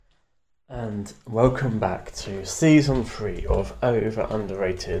And welcome back to season 3 of Over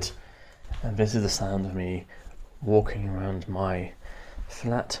Underrated. And this is the sound of me walking around my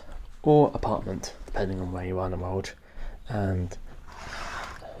flat or apartment, depending on where you are in the world, and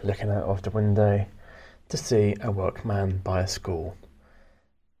looking out of the window to see a workman by a school.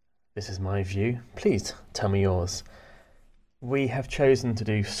 This is my view. Please tell me yours. We have chosen to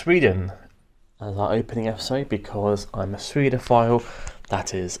do Sweden as our opening episode because I'm a Swedophile.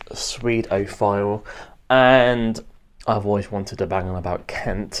 That is a Swedophile, and I've always wanted to bang on about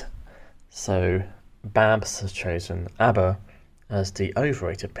Kent. So Babs has chosen ABBA as the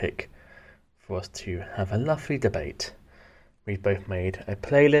overrated pick for us to have a lovely debate. We've both made a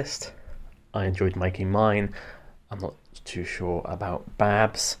playlist. I enjoyed making mine. I'm not too sure about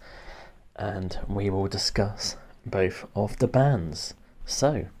Babs, and we will discuss both of the bands.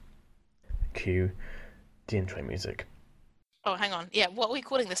 So, cue the intro music. Oh, hang on. Yeah, what are we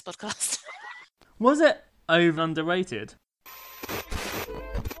calling this podcast? Was it over underrated?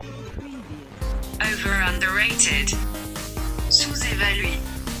 Over underrated. Sous-évalué.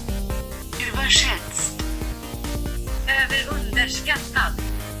 Överschätzt. Överunderskattad.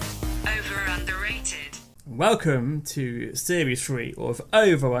 Over underrated. Welcome to Series 3 of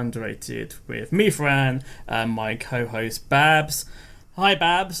Over Underrated with me, Fran, and my co-host Babs. Hi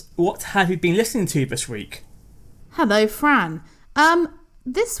Babs, what have you been listening to this week? Hello, Fran.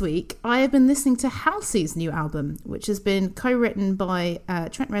 This week I have been listening to Halsey's new album, which has been co-written by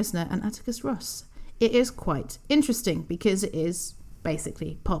Trent Reznor and Atticus Ross. It is quite interesting because it is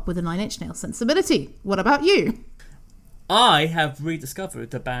basically pop with a Nine Inch Nails sensibility. What about you? I have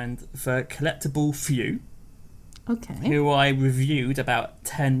rediscovered the band The Collectible Few, Okay. who I reviewed about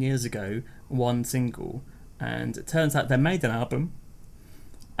 10 years ago, one single, and it turns out they made an album.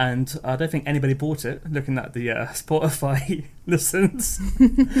 And I don't think anybody bought it, looking at the Spotify listens.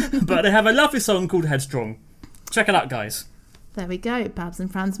 But they have a lovely song called Headstrong. Check it out, guys. There we go. Babs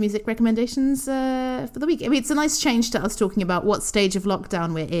and Fran's music recommendations for the week. I mean, it's a nice change to us talking about what stage of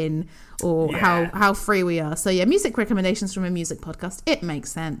lockdown we're in or how free we are. So yeah, music recommendations from a music podcast. It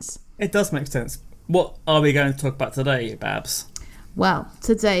makes sense. It does make sense. What are we going to talk about today, Babs? Well,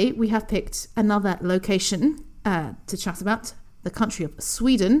 today we have picked another location to chat about. The country of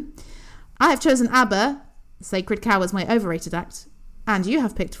Sweden. I have chosen ABBA, Sacred Cow, as my overrated act. And you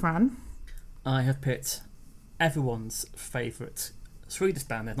have picked, Fran. I have picked everyone's favourite Swedish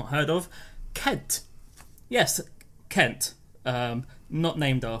band they've not heard of, Kent. Yes, Kent. Not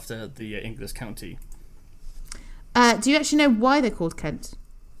named after the English county. Do you actually know why they're called Kent?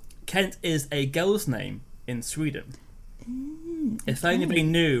 Kent is a girl's name in Sweden. If anybody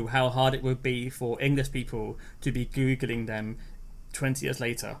knew how hard it would be for English people to be Googling them 20 years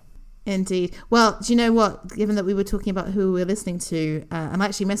later. Indeed. Well, do you know what? Given that we were talking about who we're listening to, and I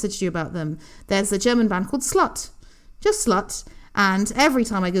actually messaged you about them, there's a German band called Slut. Just Slut. And every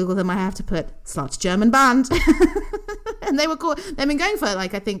time I Google them, I have to put Slut German band. And they've been going for they're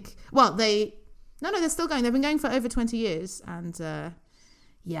still going. They've been going for over 20 years. And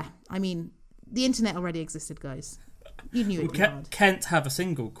I mean, the internet already existed, guys. You knew it. Kent have a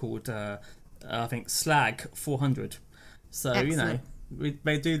single called, I think, Slag 400. So, Excellent.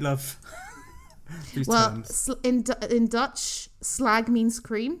 they do love these terms. In Dutch, slag means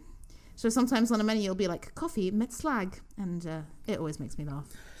cream. So sometimes on a menu, you'll be like, coffee met slag. And it always makes me laugh.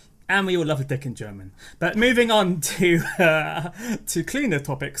 And we all love a dick in German. But moving on to cleaner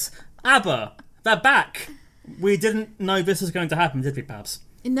topics. ABBA, they're back. We didn't know this was going to happen, did we, Babs?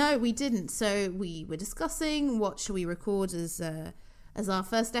 No, we didn't. So we were discussing what should we record as our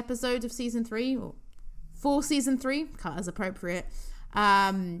first episode of season 3 or for season 3, cut as appropriate.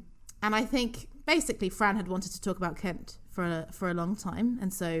 And I think basically Fran had wanted to talk about Kent for a long time,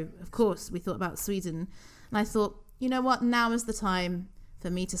 and so of course we thought about Sweden. And I thought, you know what? Now is the time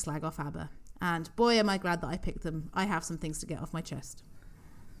for me to slag off ABBA. And boy, am I glad that I picked them. I have some things to get off my chest.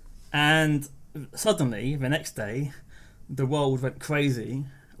 And suddenly, the next day, the world went crazy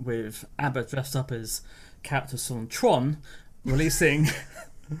with ABBA dressed up as characters from Tron releasing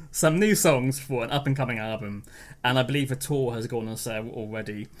some new songs for an up-and-coming album. And I believe a tour has gone on sale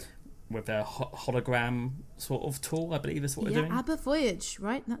already with their hologram sort of tour, I believe is what they're doing. ABBA Voyage,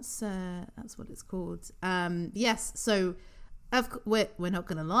 right? That's what it's called. Yes, so we're not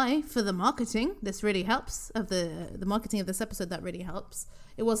going to lie, for the marketing, this really helps. Of the marketing of this episode, that really helps.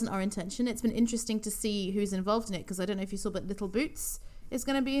 It wasn't our intention. It's been interesting to see who's involved in it, because I don't know if you saw, but Little Boots is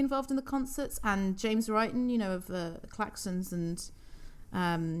going to be involved in the concerts, and James Wrighton, of Klaxons and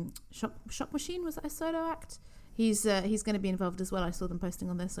Shock Machine, was that a solo act? He's going to be involved as well. I saw them posting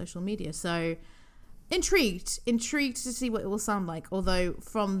on their social media. So intrigued to see what it will sound like. Although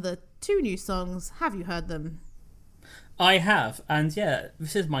from the 2 new songs, have you heard them? I have, and yeah,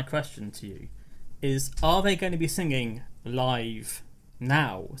 this is my question to you: are they going to be singing live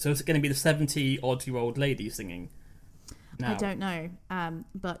now? So is it going to be the 70-odd-year-old lady singing now? I don't know,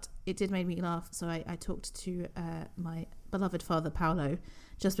 but it did make me laugh. So I talked to my beloved father, Paolo,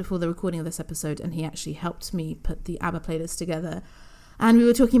 just before the recording of this episode, and he actually helped me put the ABBA playlist together. And we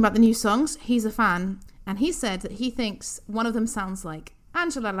were talking about the new songs. He's a fan, and he said that he thinks one of them sounds like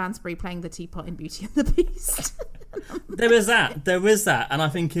Angela Lansbury playing the teapot in Beauty and the Beast. There is that, and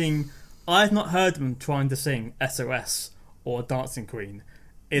I'm thinking, I've not heard them trying to sing SOS or Dancing Queen.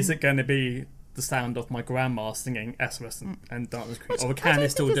 Is it going to be the sound of my grandma singing SOS and Dancing Queen, or can they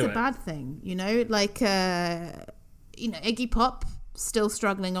still do it? It's a bad thing, like Iggy Pop still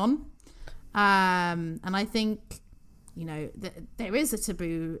struggling on, and I think there is a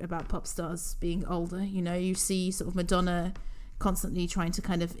taboo about pop stars being older. You see sort of Madonna constantly trying to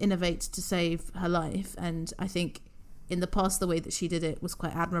kind of innovate to save her life, and I think in the past the way that she did it was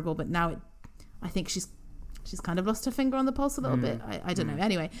quite admirable, but now I think she's kind of lost her finger on the pulse a little bit. I don't know.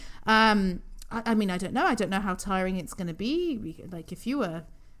 Anyway, I mean, I don't know how tiring it's going to be. Like if you were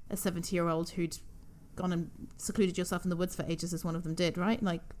a 70-year-old who'd gone and secluded yourself in the woods for ages, as one of them did, right?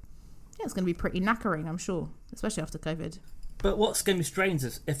 Like, yeah, it's going to be pretty knackering, I'm sure, especially after COVID. But what's going to be strange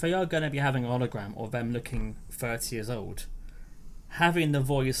is if they are going to be having an hologram of them looking 30 years old, having the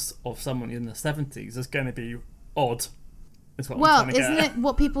voice of someone in the 70s is going to be odd. Well, isn't it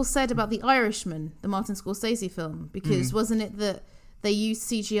what people said about The Irishman, the Martin Scorsese film? Because wasn't it that they used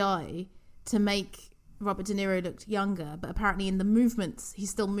CGI to make Robert De Niro look younger, but apparently in the movements he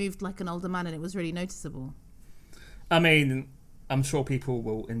still moved like an older man, and it was really noticeable. I mean, I'm sure people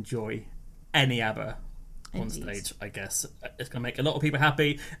will enjoy any ABBA on stage, I guess. It's going to make a lot of people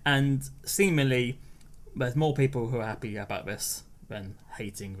happy, and seemingly there's more people who are happy about this than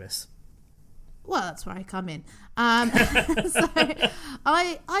hating this. Well, that's where I come in. So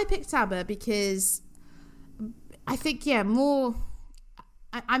I picked ABBA because I think,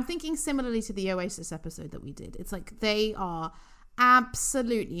 I'm thinking similarly to the Oasis episode that we did. It's like they are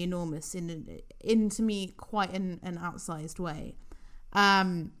absolutely enormous in to me, quite an outsized way.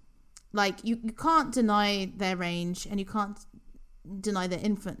 Like you can't deny their range, and you can't deny their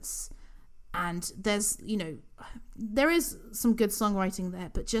influence. And there's, there is some good songwriting there,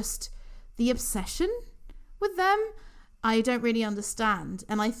 but just the obsession with them, I don't really understand.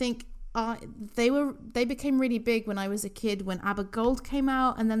 And I think they became really big when I was a kid, when ABBA Gold came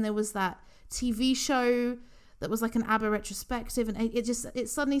out, and then there was that TV show that was like an ABBA retrospective, and it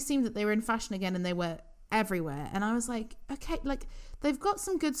suddenly seemed that they were in fashion again, and they were everywhere. And I was like, okay, like they've got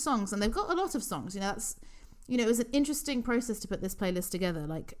some good songs, and they've got a lot of songs. That's it was an interesting process to put this playlist together.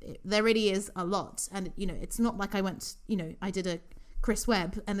 Like there really is a lot, and it's not like I went, I did a Chris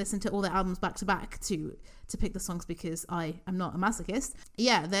Webb and listened to all their albums back to back to pick the songs, because I am not a masochist.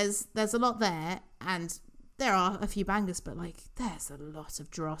 Yeah, there's a lot there, and there are a few bangers, but like there's a lot of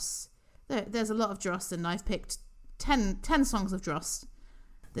dross. There's a lot of dross, and I've picked 10 songs of dross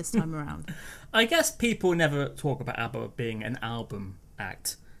this time around. I guess people never talk about ABBA being an album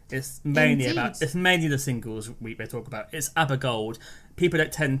act. It's mainly the singles they talk about. It's ABBA Gold. People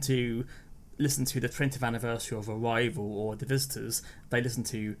don't tend to listen to the 20th anniversary of Arrival or The Visitors. They listen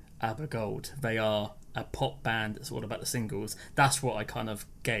to ABBA Gold. They are a pop band that's all about the singles. That's what I kind of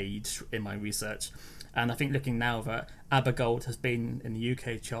gauged in my research. And I think looking now that ABBA Gold has been in the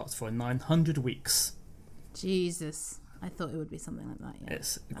UK charts for 900 weeks. Jesus. I thought it would be something like that. Yeah.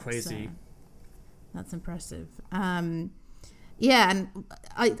 It's crazy. That's impressive. Yeah, and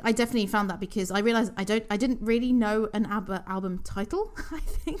I definitely found that because I realised I didn't really know an ABBA album title, I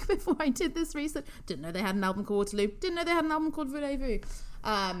think, before I did this research. Didn't know they had an album called Waterloo. Didn't know they had an album called Voulez-Vous.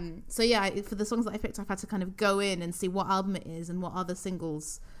 So yeah, for the songs that I picked, I've had to kind of go in and see what album it is and what other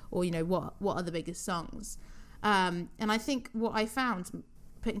singles, or what are the biggest songs. And I think what I found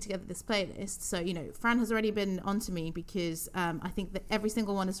putting together this playlist, so Fran has already been onto me because I think that every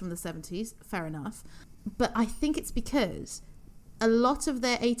single one is from the 70s. Fair enough, but I think it's because a lot of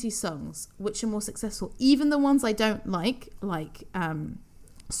their 80s songs, which are more successful, even the ones I don't like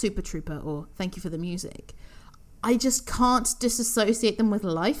Super Trooper or Thank You for the Music, I just can't disassociate them with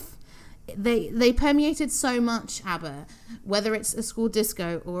life. They permeated so much, ABBA, whether it's a school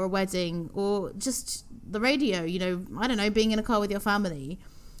disco or a wedding or just the radio, I don't know, being in a car with your family.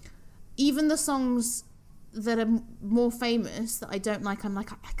 Even the songs that are more famous that I don't like, I'm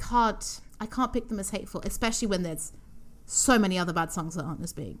like, I can't pick them as hateful, especially when there's so many other bad songs that aren't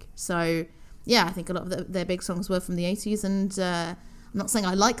as big. So yeah, I think a lot of their big songs were from the 80s, and I'm not saying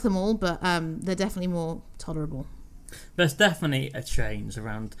I like them all, but they're definitely more tolerable. There's definitely a change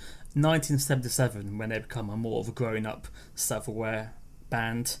around 1977 when they become a more of a grown-up, self-aware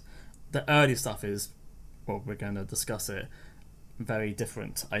band. The early stuff is, well, we're going to discuss it, very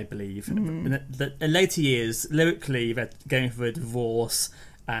different, I believe. In the later years, lyrically, they're going through a divorce,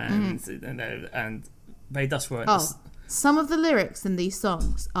 and and they just weren't. Some of the lyrics in these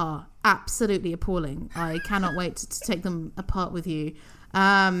songs are absolutely appalling. I cannot wait to take them apart with you.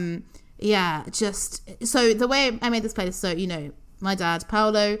 Just so the way I made this playlist. So my dad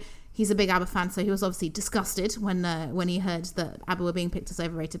Paolo, he's a big ABBA fan, so he was obviously disgusted when he heard that ABBA were being picked as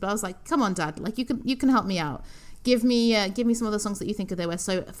overrated. But I was like, come on, Dad, like you can help me out. Give me some of the songs that you think are their worst.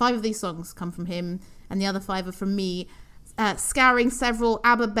 So 5 of these songs come from him, and the other 5 are from me. Scouring several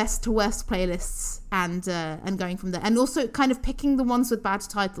ABBA best to worst playlists and going from there, and also kind of picking the ones with bad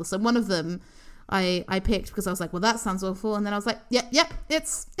titles. So one of them I picked because I was like, well, that sounds awful, and then I was like, yep,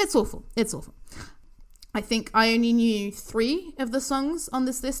 it's awful. I think I only knew 3 of the songs on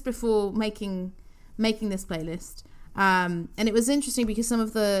this list before making this playlist. And it was interesting because some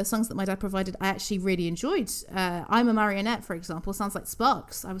of the songs that my dad provided I actually really enjoyed. I'm a Marionette, for example, sounds like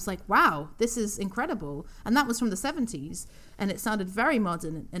Sparks. I was like, wow, this is incredible. And that was from the 70s, and it sounded very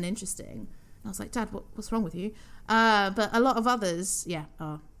modern and interesting. And I was like, Dad, what's wrong with you? But a lot of others,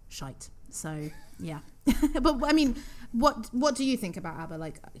 are shite. So, yeah. But, I mean, what do you think about ABBA?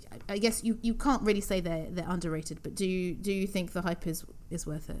 Like, I guess you can't really say they're underrated, but do you think the hype is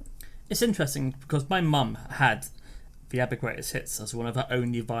worth it? It's interesting because my mum had the ABBA Greatest Hits as one of her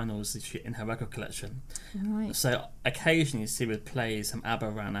only vinyls in her record collection. Right. So occasionally she would play some ABBA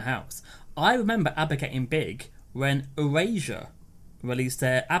around the house. I remember ABBA getting big when Erasure released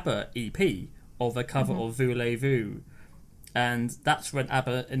their ABBA EP of a cover of Voulez-Vous, and that's when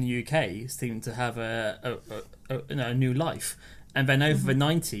ABBA in the UK seemed to have a new life. And then over the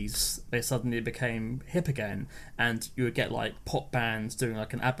 90s, they suddenly became hip again, and you would get like pop bands doing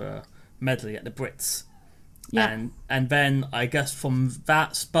like an ABBA medley at the Brits. Yeah. And then I guess from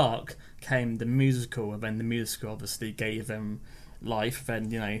that spark came the musical, and then the musical obviously gave them life. Then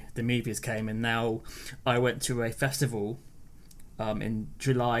the movies came, and now I went to a festival in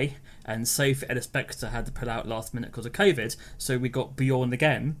July, and Sophie Ellis-Bextor had to pull out last minute because of COVID, so we got Bjorn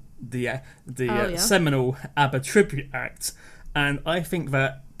again, the seminal ABBA tribute act, and I think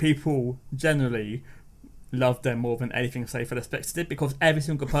that people generally loved them more than anything Sophie Ellis-Bextor did, because every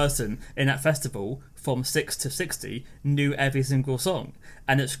single person in that festival from 6 to 60 knew every single song,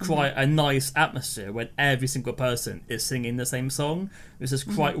 and it's quite a nice atmosphere when every single person is singing the same song. This is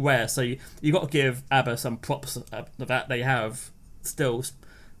quite rare, so you got to give ABBA some props that they have still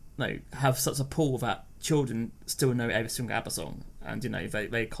have such a pull that children still know every single ABBA song, and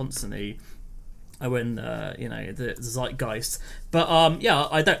they constantly are in the zeitgeist. But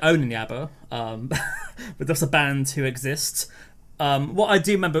I don't own any ABBA, but that's a band who exists. What I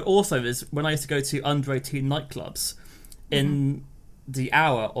do remember also is when I used to go to under-18 nightclubs, in the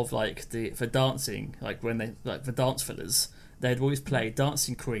hour of for dancing, like when they the dance fillers, they'd always play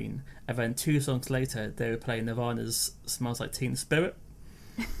Dancing Queen, and then 2 songs later they would play Nirvana's Smells Like Teen Spirit.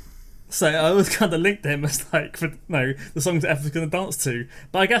 So I always kind of linked them as the songs that everyone's going to dance to.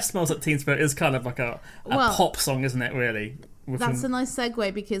 But I guess Smells Like Teen Spirit is kind of like a pop song, isn't it, really? That's a nice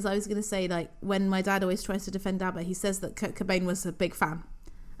segue, because I was going to say, when my dad always tries to defend ABBA, he says that Kurt Cobain was a big fan,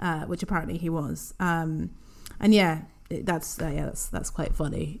 which apparently he was. That's quite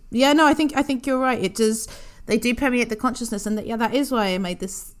funny. Yeah, no, I think you're right. It does. They do permeate the consciousness, and that is why I made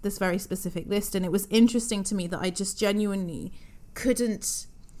this very specific list. And it was interesting to me that I just genuinely couldn't.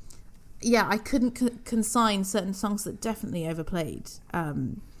 Yeah, I couldn't consign certain songs that definitely overplayed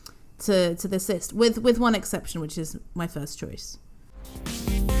to this list, with one exception, which is my first choice.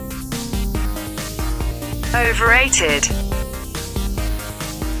 Overrated.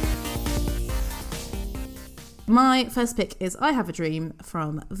 My first pick is I Have a Dream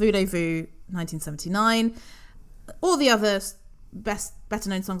from Voulez-Vous, 1979. All the other better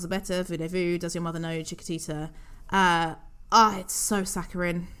known songs are better. Voulez-Vous, Does Your Mother Know, Chiquitita. It's so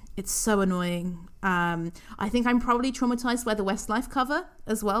saccharine. It's so annoying. I think I'm probably traumatized by the Westlife cover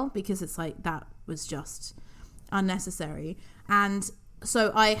as well, because it's that was just unnecessary. And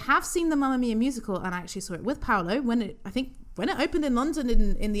so I have seen the Mamma Mia musical, and I actually saw it with Paolo when it opened in London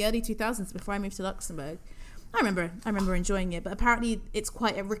in the early 2000s before I moved to Luxembourg. I remember enjoying it, but apparently it's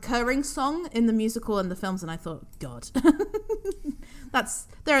quite a recurring song in the musical and the films, and I thought, God,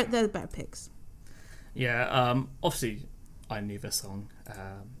 they're better picks. Yeah, obviously I knew this song.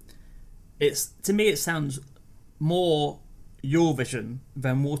 To me it sounds more Eurovision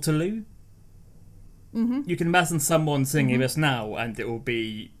than Waterloo. you can imagine someone singing this now, and it will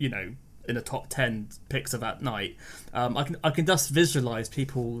be, you know, in the top 10 picks of that night. I can just visualize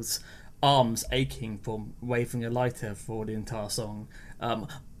people's arms aching from waving a lighter for the entire song. I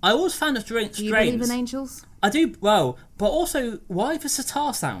always found it strange. Do you believe in angels? I do, well, but also, why the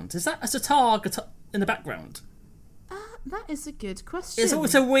sitar sound? Is that a sitar guitar in the background? That is a good question. It's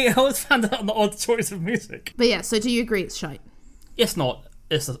always a weird. I always found that an odd choice of music. But yeah, so do you agree it's shite? It's not.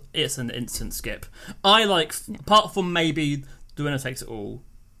 It's an instant skip. I like, apart from maybe The Winner Takes It All,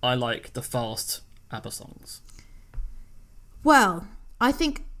 I like the fast ABBA songs. Well, I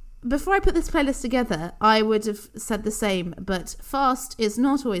think before I put this playlist together, I would have said the same, but fast is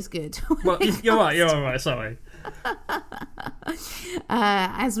not always good. Well, you're right, sorry.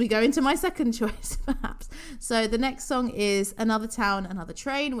 As we go into my second choice, perhaps. So the next song is Another Town, Another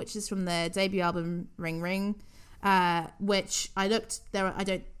Train, which is from their debut album Ring Ring, which I looked there. I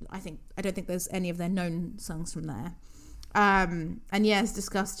don't think there's any of their known songs from there. And yeah, as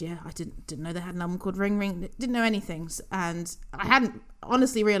discussed, I didn't know they had an album called Ring Ring. Didn't know anything, and I hadn't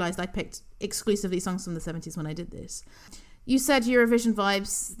honestly realised I picked exclusively songs from the 70s when I did this. You said Eurovision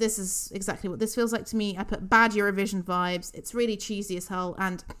vibes. This is exactly what this feels like to me. I put bad Eurovision vibes. It's really cheesy as hell,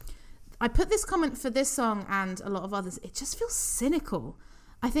 and I put this comment for this song and a lot of others. It just feels cynical.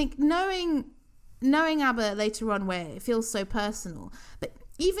 I think knowing ABBA later on, where it feels so personal, but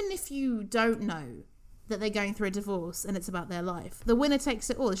even if you don't know that they're going through a divorce and it's about their life, The Winner Takes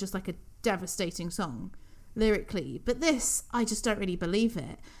It All is just like a devastating song lyrically. But this, I just don't really believe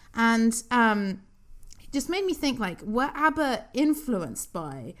it. And it just made me think, like, were ABBA influenced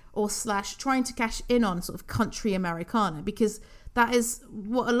by or / trying to cash in on sort of country Americana? Because that is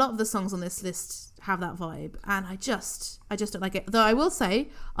what a lot of the songs on this list have, that vibe. And I just don't like it. Though I will say,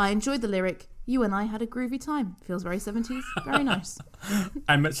 I enjoyed the lyric, "You and I had a groovy time." Feels very 70s. Very nice.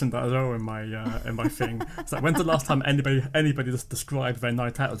 I mentioned that as well in my thing. It's like, when's the last time anybody just described their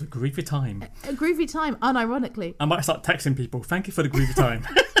night out as a groovy time? A groovy time, unironically. I might start texting people, "Thank you for the groovy time."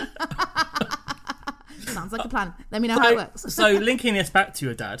 Sounds like a plan. Let me know how it works. So linking this back to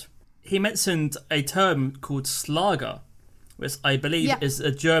your dad, he mentioned a term called Schlager, which I believe is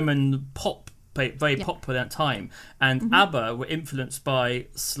a German pop, very popular at that time. And ABBA were influenced by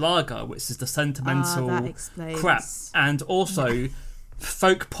Schlager, which is the sentimental crap. And also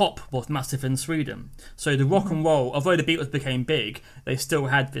folk pop was massive in Sweden. So the rock and roll, although the Beatles became big, they still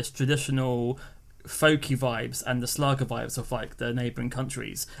had this traditional folky vibes and the Schlager vibes of like the neighbouring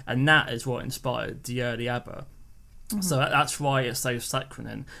countries. And that is what inspired the early ABBA. So that's why it's so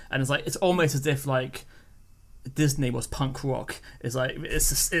saccharine. And it's like, it's almost as if like Disney was punk rock. It's like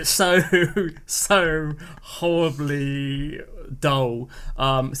it's so horribly dull.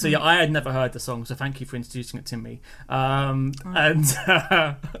 So yeah, I had never heard the song, so thank you for introducing it to me. And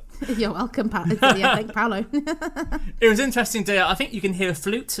you're welcome, thank Paolo. It was interesting to. I think you can hear a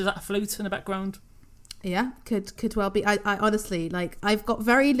flute. Is that a flute in the background? Yeah, could well be. I honestly, like, I've got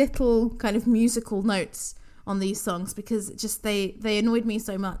very little kind of musical notes on these songs because just they annoyed me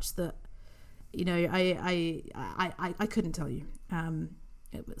so much that, you know, I couldn't tell you.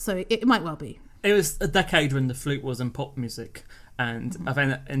 So it might well be. It was a decade when the flute was in pop music, and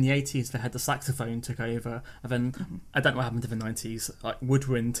then in the 80s they had the saxophone took over, and then I don't know what happened in the 90s. Like,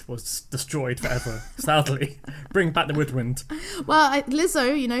 woodwind was destroyed forever. Sadly, bring back the woodwind. Well,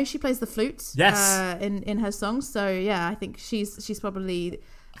 Lizzo, you know, she plays the flute. Yes. In her songs. So yeah, I think she's probably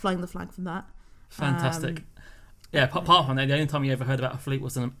flying the flag from that. Fantastic. Yeah, apart from that, the only time you ever heard about a flute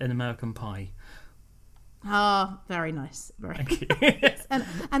was in American Pie. Ah, very nice. Thank you.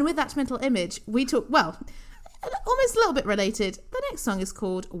 and with that mental image, we talk, well, almost a little bit related. The next song is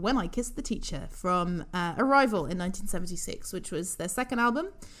called When I Kissed the Teacher from Arrival in 1976, which was their second album.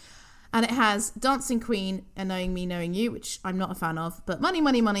 And it has Dancing Queen and Knowing Me, Knowing You, which I'm not a fan of, but Money,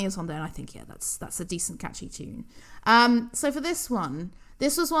 Money, Money is on there, and I think, yeah, that's a decent, catchy tune. So for this one,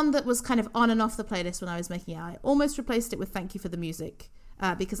 this was one that was kind of on and off the playlist when I was making it. I almost replaced it with Thank You for the Music,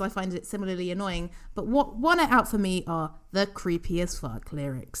 because I find it similarly annoying. But what won it out for me are the creepy as fuck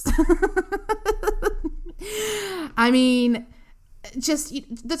lyrics. I mean, just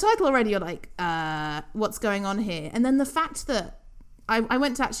the title already, you're like, what's going on here? And then the fact that I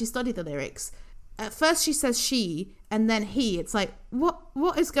went to actually study the lyrics. At first she says she, and then he. It's like,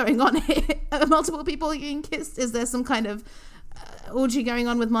 what is going on here? Are multiple people getting kissed? Is there some kind of orgy going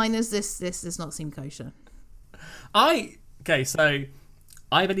on with minors? This does not seem kosher. So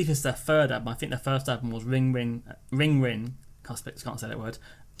I believe it's their third album. I think their first album was Ring Ring. Can't say that word.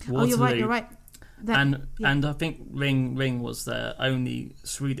 Waterloo. Oh, you're right. And I think Ring Ring was their only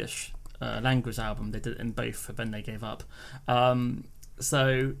Swedish language album. They did it in both, but then they gave up.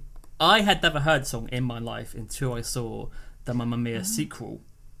 So I had never heard the song in my life until I saw the Mamma Mia sequel,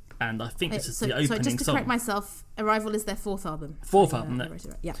 and I think this is the opening so just to song. correct myself, Arrival is their fourth album. Fourth album, I wrote it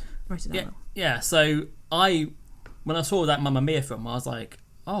right. Yeah, wrote it down. Yeah. So when I saw that Mamma Mia film, I was like,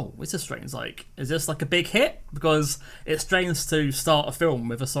 oh, it's a strange. Like, is this like a big hit? Because it's strange to start a film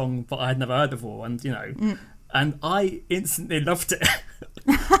with a song that I had never heard before, and and I instantly loved it.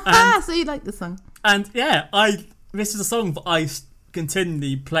 So you like the song? And yeah, this is a song that I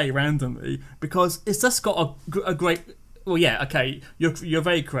continually play randomly because it's just got a great. Well, yeah, okay, you're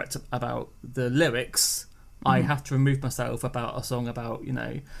very correct about the lyrics. I have to remove myself about a song about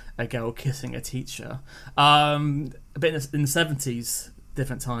a girl kissing a teacher. But in the 70s,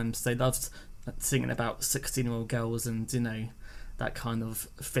 different times they loved singing about 16-year-old girls and that kind of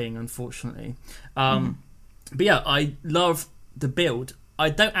thing. Unfortunately, but yeah, I love the build. I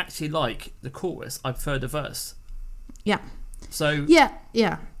don't actually like the chorus. I prefer the verse. Yeah. So yeah.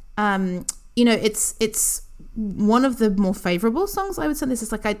 It's one of the more favourable songs. I would say this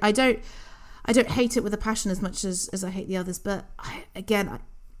is like I don't hate it with a passion as much as I hate the others. But okay,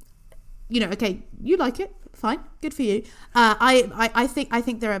 you like it, fine, good for you. I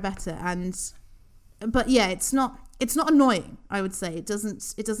think there are better, but yeah, it's not annoying. I would say it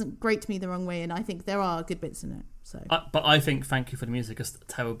doesn't grate me the wrong way, and I think there are good bits in it. So, but I think "Thank You for the Music" is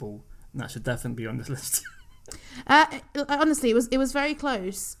terrible, and that should definitely be on this list. Honestly, it was very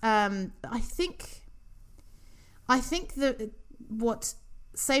close. I think that what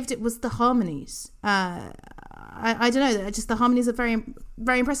saved it was the harmonies. I don't know. Just the harmonies are very,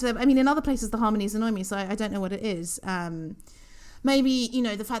 very impressive. I mean, in other places the harmonies annoy me, so I don't know what it is. Maybe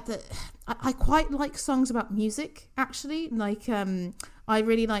the fact that I quite like songs about music. Actually, like I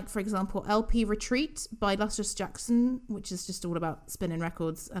really like, for example, LP Retreat by Lustrous Jackson, which is just all about spinning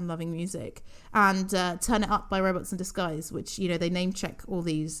records and loving music, and Turn It Up by Robots in Disguise, which they name check all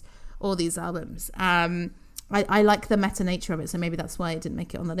these albums. I like the meta nature of it, so maybe that's why it didn't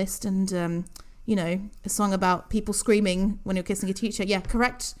make it on the list. And a song about people screaming when you're kissing a teacher. Yeah,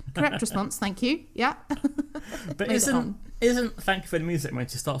 correct response. Thank you. Yeah. But isn't "Thank You for the Music" when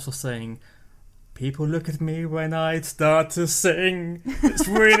she starts off saying, "People look at me when I start to sing"? It's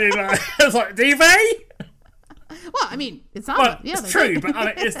really nice. It's like, do they? Well, I mean, it's it's true, but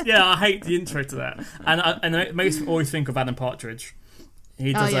I hate the intro to that, and it makes me always think of Adam Partridge.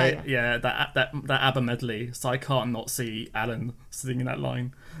 He does that ABBA medley, so I can't not see Alan singing that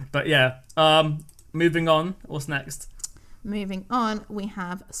line. But yeah, moving on. What's next? Moving on, we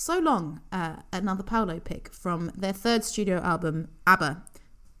have "So Long," another Paolo pick from their third studio album, ABBA,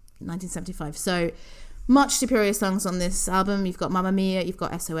 1975. So much superior songs on this album. You've got "Mamma Mia," you've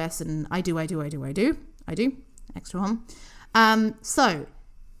got "SOS," and I Do, extra one. So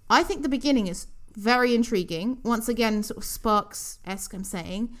I think the beginning is very intriguing. Once again, sort of Sparks-esque, I'm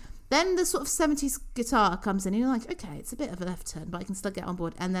saying. Then the sort of 70s guitar comes in, and you're like, okay, it's a bit of a left turn, but I can still get on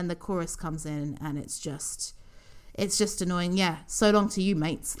board. And then the chorus comes in, and it's just annoying. Yeah, so long to you,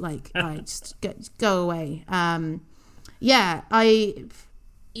 mates. Like, I just go away. I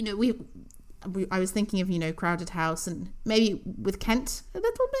was thinking of Crowded House, and maybe with Kent a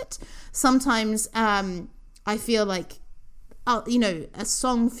little bit. Sometimes I feel like a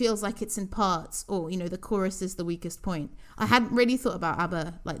song feels like it's in parts, or the chorus is the weakest point. I hadn't really thought about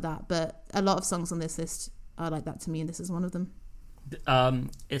ABBA like that, but a lot of songs on this list are like that to me, and this is one of them.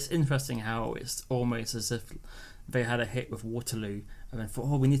 It's interesting how it's almost as if they had a hit with Waterloo and then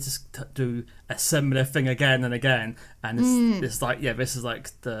thought, we need to do a similar thing again and again, and it's like, yeah, this is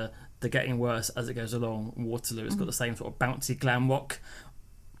like the getting worse as it goes along. Waterloo has got the same sort of bouncy glam rock.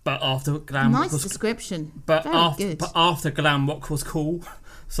 But after glam rock was description. But after glam rock was cool,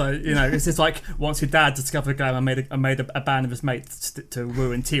 so it's just like once your dad discovered glam and made a band of his mates to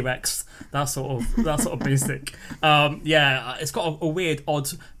ruin T-Rex. That sort of basic. It's got a weird,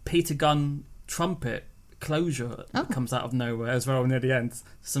 odd Peter Gunn trumpet closure that comes out of nowhere as well near the end.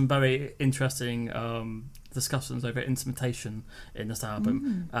 Some very interesting discussions over instrumentation in this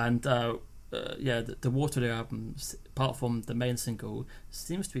album, and the Waterloo album, apart from the main single,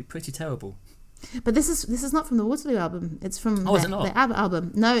 seems to be pretty terrible. But this is not from the Waterloo album. It's from the ABBA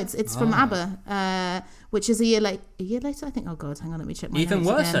album. No, it's from ABBA, which is a year later. I think. Oh God, hang on, let me check my Even notes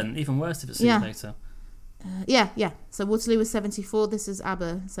worse again. then. Even worse if it's a year later. Yeah. So Waterloo was 74. This is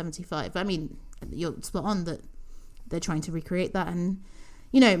ABBA 75. I mean, you're spot on that they're trying to recreate that, and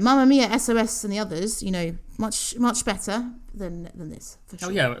Mamma Mia, SOS, and the others, much better than this, for sure.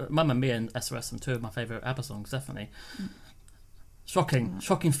 Oh yeah, Mamma Mia and SOS are two of my favourite ABBA songs, definitely.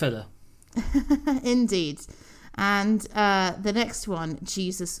 Shocking filler. Indeed. And the next one,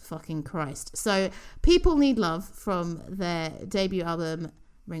 Jesus fucking Christ. So People Need Love from their debut album,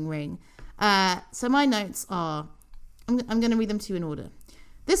 ring, ring. So my notes are, I'm going to read them to you in order.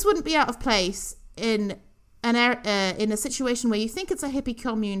 This wouldn't be out of place in a situation where you think it's a hippie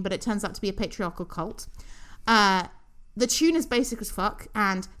commune, but it turns out to be a patriarchal cult. The tune is basic as fuck,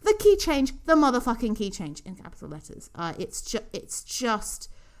 and the key change, the motherfucking key change in capital letters. It's just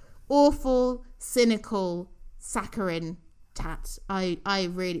awful, cynical, saccharine tat. I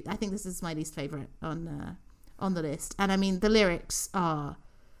think this is my least favorite on the list. And I mean, the lyrics are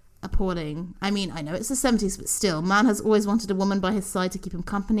appalling. I mean, I know it's the 70s, but still, man has always wanted a woman by his side to keep him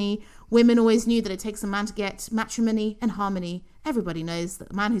company. Women always knew that it takes a man to get matrimony and harmony. Everybody knows that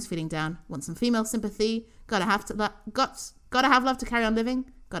the man who's feeling down wants some female sympathy. Gotta have love to carry on living.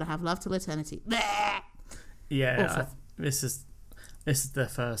 Gotta have love till eternity. Yeah, this is their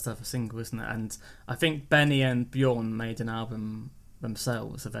first ever single, isn't it? And I think Benny and Bjorn made an album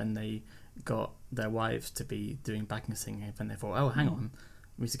themselves, and then they got their wives to be doing backing singing, and then they thought, oh, hang on,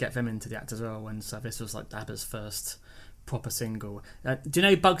 we need to get them into the act as well. And so this was like ABBA's first proper single. Do you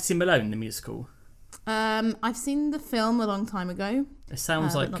know Bugsy Malone, the musical? I've seen the film a long time ago. It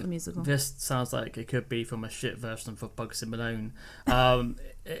sounds like not the musical. This sounds like it could be from a shit version of Bugsy Malone.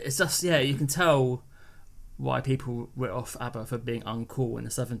 It's just, yeah, you can tell why people wrote off ABBA for being uncool in the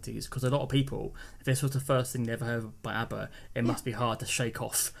 70s, because a lot of people, if this was the first thing they ever heard by ABBA, it must be hard to shake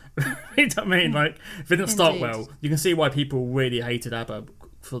off. You know what I mean? Like, if it didn't start well, you can see why people really hated ABBA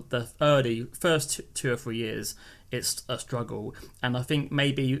for the first 2 or 3 years. It's a struggle, and I think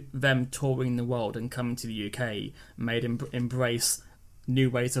maybe them touring the world and coming to the UK made them embrace new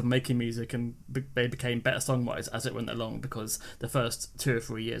ways of making music, and they became better songwriters as it went along, because the first 2 or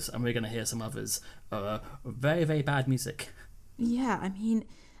 3 years, and we're going to hear some others, very, very bad music. Yeah, I mean,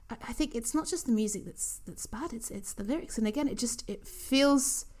 I think it's not just the music that's bad, it's the lyrics, and again, it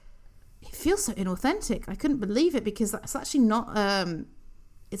feels so inauthentic. I couldn't believe it, because that's actually not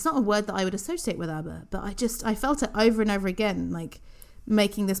it's not a word that I would associate with ABBA, but I felt it over and over again, like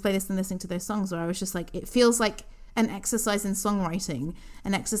making this playlist and listening to those songs, where I was just like, it feels like an exercise in songwriting,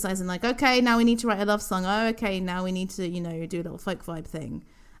 an exercise in like, okay, now we need to write a love song. Oh, okay, now we need to, do a little folk vibe thing.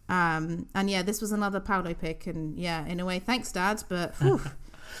 And yeah, this was another Paolo pick, and yeah, in a way, thanks, Dad, but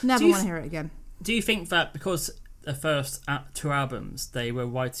never want to hear it again. Do you think that because the first 2 albums they were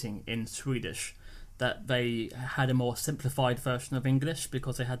writing in Swedish, that they had a more simplified version of English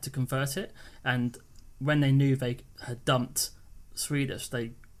because they had to convert it, and when they knew they had dumped Swedish,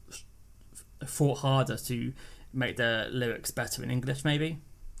 they fought harder to make their lyrics better in English, maybe?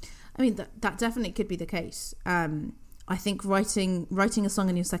 I mean, that definitely could be the case. I think writing a song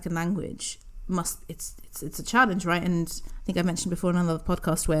in your second language it's a challenge, right? And I think I mentioned before in another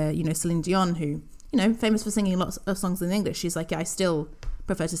podcast where, Celine Dion, who, famous for singing lots of songs in English, she's like, yeah, I still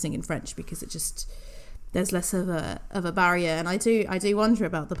prefer to sing in French because it just, there's less of a barrier. And I do wonder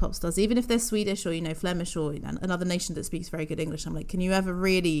about the pop stars, even if they're Swedish or Flemish or another nation that speaks very good English. I'm like, can you ever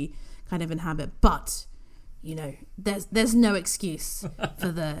really kind of inhabit? But there's no excuse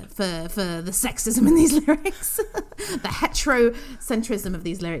for the sexism in these lyrics. The heterocentrism of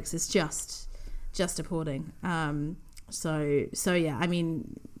these lyrics is just appalling. So yeah, I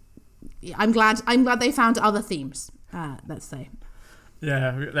mean, I'm glad they found other themes. Let's say.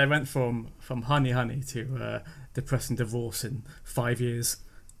 Yeah, they went from Honey Honey to depressing divorce in 5 years.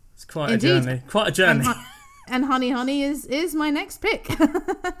 It's quite Indeed. a journey. Quite a journey. And Honey Honey is my next pick.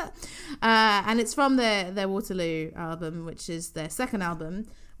 And it's from their Waterloo album, which is their second album.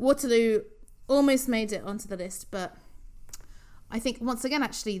 Waterloo almost made it onto the list, but I think once again,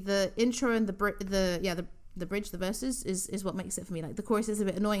 actually, the intro and the bridge, the verses is what makes it for me. Like, the chorus is a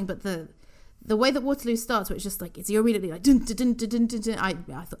bit annoying, but the way that Waterloo starts, where it's just like, you're immediately like dun, dun, dun, dun, dun, dun. I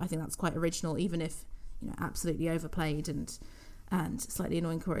think that's quite original, even if absolutely overplayed and slightly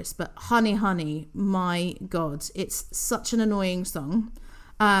annoying chorus. But Honey Honey, my god, it's such an annoying song.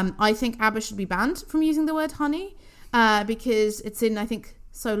 I think ABBA should be banned from using the word honey, because it's in, I think,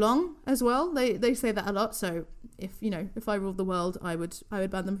 So Long as well. They say that a lot. So if I ruled the world, I would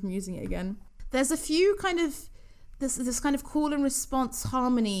ban them from using it again. There's a few kind of this kind of call and response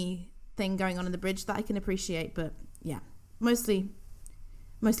harmony thing going on in the bridge that I can appreciate, but yeah, mostly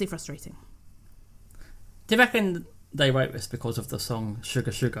frustrating. Do you reckon they wrote this because of the song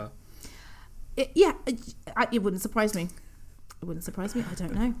Sugar Sugar? It wouldn't surprise me. It wouldn't surprise me. I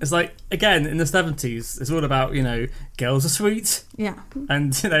don't know. It's like, again, in the 70s, it's all about, girls are sweet. Yeah.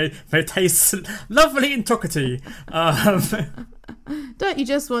 And, they taste lovely and chocolatey. Don't you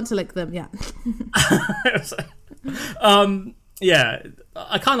just want to lick them? Yeah. Yeah,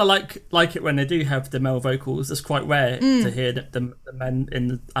 I kind of like it when they do have the male vocals. It's quite rare to hear the men in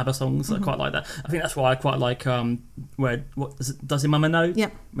the ABBA songs. I quite like that. I think that's why I quite like where what is it, Does Your Mama Know?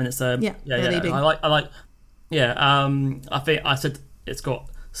 Yep. When it's Yeah. I like I think I said it's got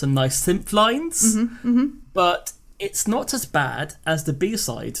some nice synth lines, but it's not as bad as the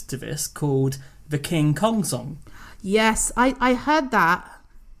B-side to this called the King Kong song. Yes, I heard that.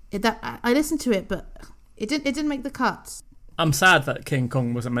 I listened to it, but it didn't make the cut. I'm sad that King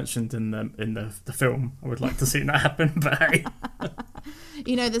Kong wasn't mentioned in the film. I would like to see that happen, but hey.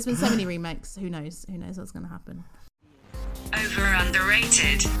 There's been so many remakes. Who knows? Who knows what's going to happen? Over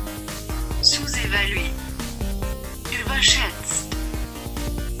underrated. Sous-évalué. Överschätzt.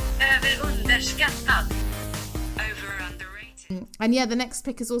 Överunderskattad. Over underrated. And yeah, the next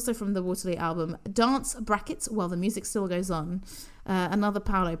pick is also from the Waterloo album, Dance Brackets While the Music Still Goes On. Another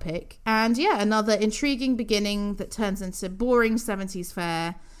Paolo pick. And yeah, another intriguing beginning that turns into boring 70s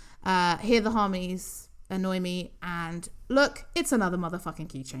fare. Hear the harmonies annoy me. And look, it's another motherfucking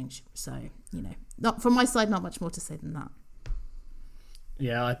key change. So, not from my side, not much more to say than that.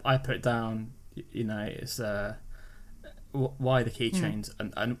 Yeah, I put down, it's why the key change.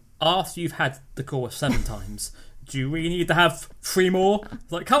 And after you've had the chorus 7 times... Do you really need to have 3 more?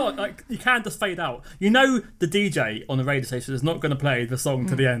 Like, come on, like you can't just fade out. The DJ on the radio station is not going to play the song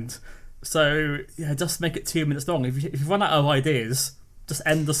to the end. So, yeah, just make it 2 minutes long. If you run out of ideas, just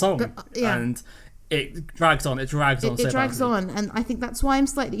end the song. But, yeah. And it drags on. It drags on. It drags on. And I think that's why I'm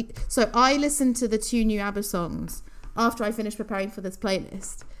slightly... So I listened to the 2 new ABBA songs after I finished preparing for this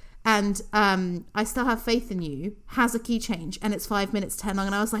playlist. And I Still Have Faith in You has a key change and it's 5 minutes 10 long,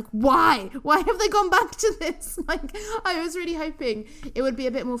 and I was like, why have they gone back to this? Like, I was really hoping it would be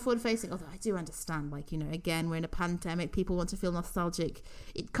a bit more forward facing, although I do understand, like, again, we're in a pandemic, people want to feel nostalgic.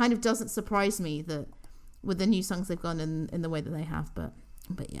 It kind of doesn't surprise me that with the new songs they've gone in the way that they have, but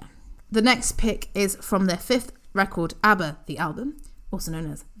yeah. The next pick is from their 5th record, ABBA the Album, also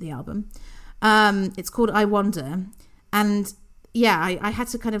known as The Album. It's called I Wonder, and yeah, I had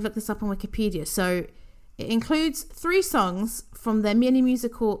to kind of look this up on Wikipedia. So it includes 3 songs from their mini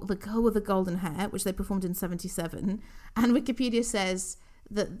musical The Girl with the Golden Hair, which they performed in 1977. And Wikipedia says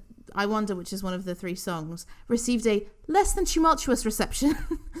that I Wonder, which is one of the 3 songs, received a less than tumultuous reception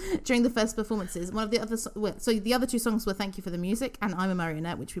during the first performances. One of the other, so the other 2 songs were Thank You for the Music and I'm a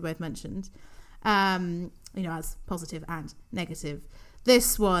Marionette, which we both mentioned, as positive and negative.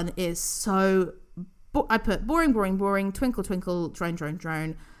 This one is so... I put boring, twinkle, twinkle, drone, drone,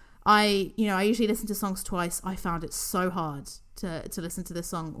 drone. I usually listen to songs twice. I found it so hard to listen to this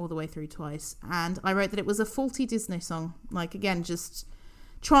song all the way through twice. And I wrote that it was a faulty Disney song. Like, again, just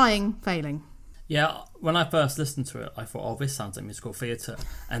trying, failing. Yeah, when I first listened to it, I thought, this sounds like musical theatre.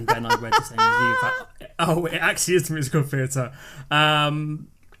 And then I read the same review it actually is musical theatre. I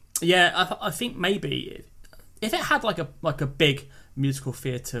think maybe if it had like a big musical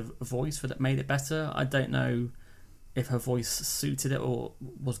theatre voice that made it better. I don't know if her voice suited it or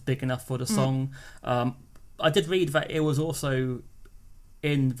was big enough for the song. I did read that it was also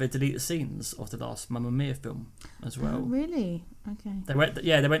in the deleted scenes of the last Mamma Mia film as well. Oh, really? Okay.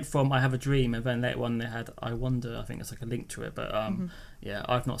 They went from I Have a Dream, and then later on they had I Wonder. I think it's like a link to it, but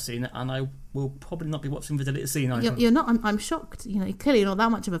I've not seen it, and I will probably not be watching the deleted scene either. You're not. I'm shocked. Clearly you're not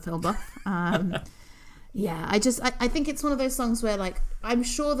that much of a film buff. Yeah, I think it's one of those songs where, like, I'm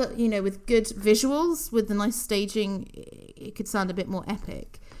sure that, with good visuals, with the nice staging, it could sound a bit more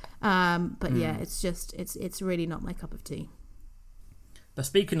epic. But yeah, it's really not my cup of tea. But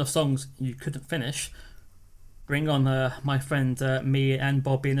speaking of songs you couldn't finish, bring on my friend me and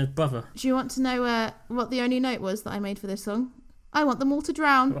Bobby and his brother. Do you want to know what the only note was that I made for this song? I want them all to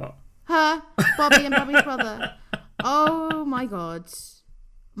drown. What? Her, Bobby and Bobby's brother. Oh my god.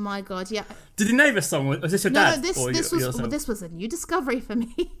 My god, yeah. Did you know this song? Was this your dad? No, this was a new discovery for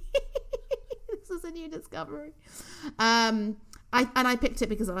me. This was a new discovery. I picked it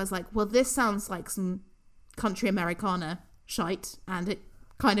because I was like, well, this sounds like some country Americana shite, and it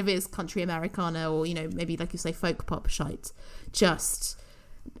kind of is country Americana, or maybe like you say folk pop shite. It's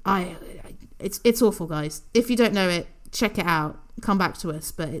awful, guys. If you don't know it, check it out. Come back to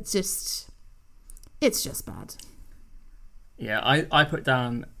us, but it's just bad. Yeah, I put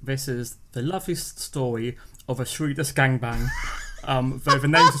down, this is the lovely story of a Swedish gangbang, though the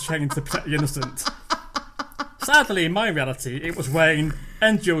names are changed to protect the innocent. Sadly, in my reality, it was Wayne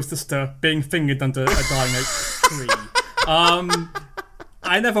and Jill's sister being fingered under a dying oak tree.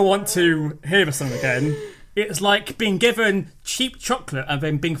 I never want to hear the song again. It's like being given cheap chocolate and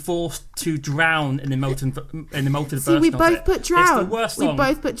then being forced to drown in the melted version. See, we both put drown. It's the worst song. We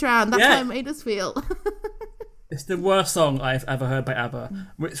both put drown. That's how it made us feel. It's the worst song I've ever heard by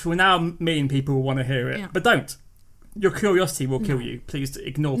ABBA, which will now mean people will want to hear it. Yeah. But don't. Your curiosity will kill you. Please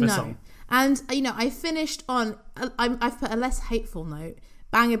ignore this song. And, I finished on... I've put a less hateful note.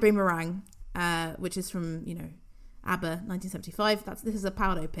 Bang a Boomerang, which is from, ABBA 1975. This is a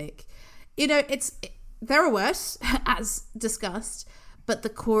Paolo pick. There are worse, as discussed, but the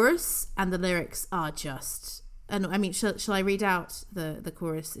chorus and the lyrics are just... And I mean, shall I read out the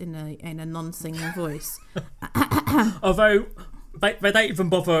chorus in a non-singing voice? Although they don't even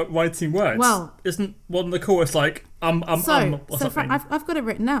bother writing words. Well, isn't one of the chorus like or something? I've got it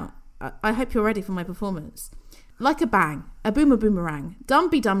written out. I hope you're ready for my performance. Like a bang, a boomerang, dum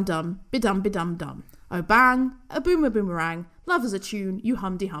be dum dum, be dum dum. Oh bang, a boomerang, love is a tune, you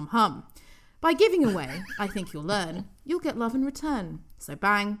hum de hum hum. By giving away, I think you'll learn, you'll get love in return. So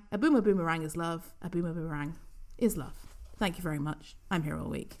bang, a boomerang is love, a boomerang is love. Thank you very much. I'm here all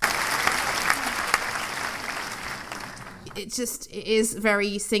week. It is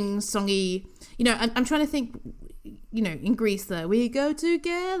very sing-songy. I'm trying to think, in Greece there, we go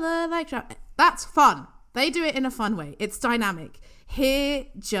together like... That's fun. They do it in a fun way. It's dynamic. Here,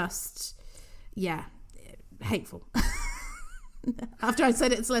 hateful. After I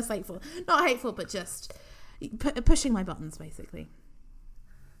said it's less hateful. Not hateful, but just pushing my buttons, basically.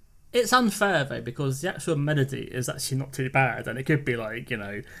 It's unfair though, because the actual melody is actually not too bad, and it could be like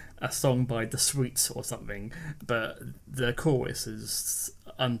a song by The Sweets or something, but the chorus is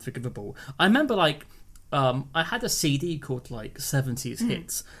unforgivable. I remember I had a CD called 70s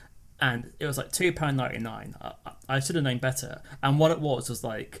Hits, and it was £2.99. I should have known better, and what it was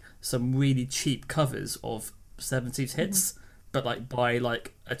some really cheap covers of 70s hits, but by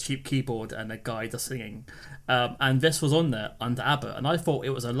a cheap keyboard and a guy just singing. And this was on there under ABBA, and I thought it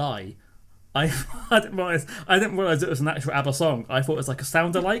was a lie. I didn't realise it was an actual ABBA song. I thought it was a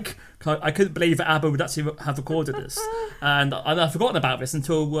sound-alike. I couldn't believe that ABBA would actually have recorded this, and I'd forgotten about this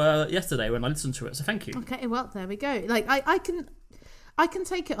until yesterday when I listened to it. So thank you. Okay, well there we go. I can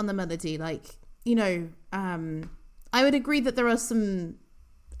take it on the melody. I would agree that there are some.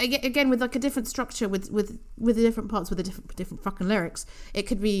 Again, with a different structure, with the different parts, with the different fucking lyrics, it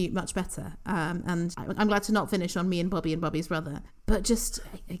could be much better. And I'm glad to not finish on me and Bobby and Bobby's brother. But just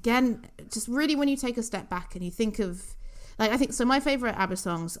really when you take a step back and you think of, I think, so my favourite ABBA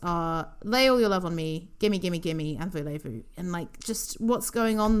songs are Lay All Your Love on Me, Gimme Gimme Gimme, and Voulez-Vous. And just what's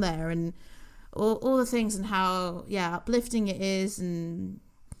going on there and all the things and how, uplifting it is, and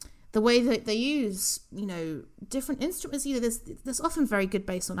the way that they use, different instruments. There's often very good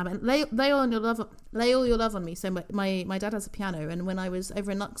bass on ABBA. Lay all your love on me. So my dad has a piano, and when I was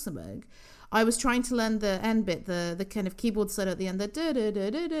over in Luxembourg, I was trying to learn the end bit, the kind of keyboard solo at the end. The da da da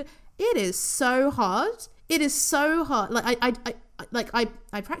da da. It is so hard. It is so hard.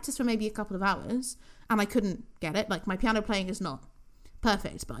 I practiced for maybe a couple of hours, and I couldn't get it. My piano playing is not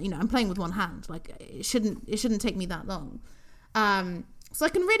perfect, but I'm playing with one hand. It shouldn't take me that long. So I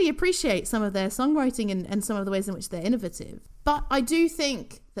can really appreciate some of their songwriting and some of the ways in which they're innovative. But I do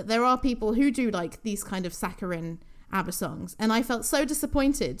think that there are people who do like these kind of saccharine ABBA songs. And I felt so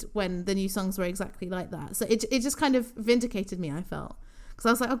disappointed when the new songs were exactly like that. So it just kind of vindicated me, I felt. Because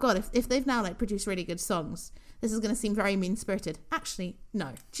I was like, oh God, if they've now produced really good songs, this is going to seem very mean-spirited. Actually,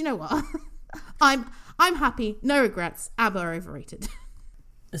 no. Do you know what? I'm happy. No regrets. ABBA are overrated.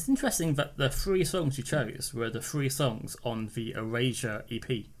 It's interesting that the 3 songs you chose were the 3 songs on the Erasure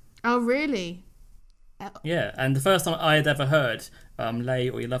EP. Oh, really? Yeah, and the first time I had ever heard Lay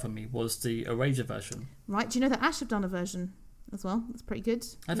All Your Love on Me was the Erasure version. Right, do you know that Ash have done a version as well? It's pretty good.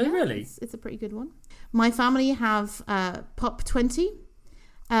 Have they really? It's a pretty good one. My family have Pop 20,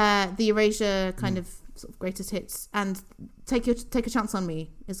 the Erasure kind of sort of greatest hits, and Take a Chance on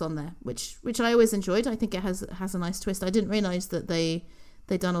Me is on there, which I always enjoyed. I think it has a nice twist. I didn't realise that they'd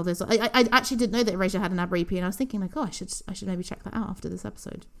done all this. I actually didn't know that Erasure had an ABBA EP, and I was thinking I should maybe check that out after this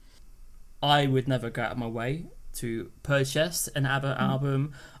episode. I would never go out of my way to purchase an ABBA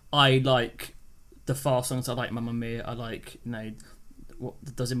album. I like the fast songs. I like Mamma Mia. I like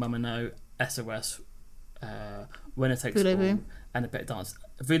what Does Your Mama Know, SOS, Winner Takes All, and a bit of dance.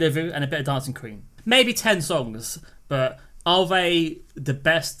 Voulez-Vous and a bit of Dancing Queen. Maybe 10 songs, but are they the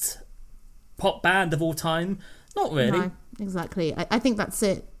best pop band of all time? Not really. No, exactly. I think that's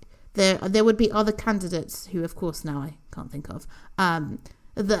it. There would be other candidates who, of course, now I can't think of.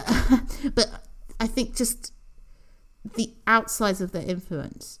 But I think just the outsides of their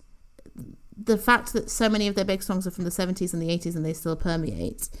influence, the fact that so many of their big songs are from the 70s and the 80s and they still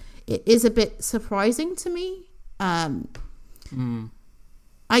permeate, it is a bit surprising to me. I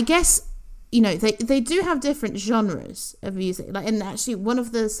guess they do have different genres of music. Like, and actually, one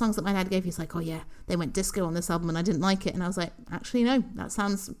of the songs that my dad gave me is like, oh yeah, they went disco on this album, and I didn't like it. And I was like, actually, no, that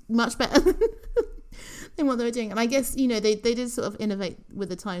sounds much better than what they were doing. And I guess they did sort of innovate with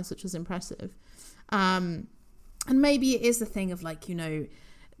the times, which was impressive. And maybe it is the thing of like a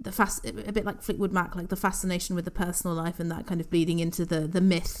bit like Fleetwood Mac, like the fascination with the personal life and that kind of bleeding into the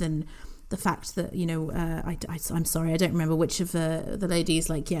myth and the fact that I'm sorry, I don't remember which of the ladies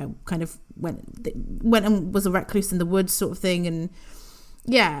kind of went and was a recluse in the woods sort of thing, and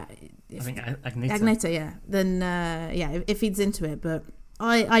I think Agneta, yeah. Then it feeds into it, but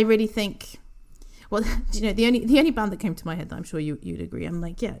I really think, well, the only band that came to my head that I'm sure you'd agree, I'm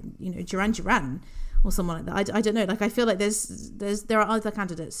like, Duran Duran or someone like that. I don't know, like I feel like there are other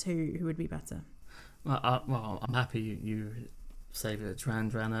candidates who would be better. Well, I'm happy you say that Duran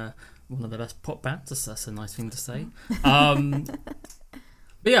Duran are one of the best pop bands. That's a nice thing to say. But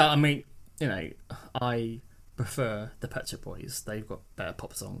yeah, I mean, I prefer the Pet Shop Boys. They've got better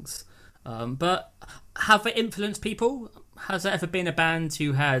pop songs. But have they influenced people? Has there ever been a band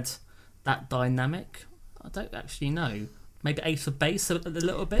who had that dynamic? I don't actually know. Maybe Ace of Base a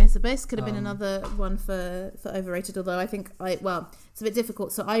little bit. Ace of Base could have been another one for overrated. Although I think it's a bit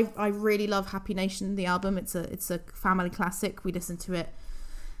difficult. So I really love Happy Nation, the album. It's a family classic. We listened to it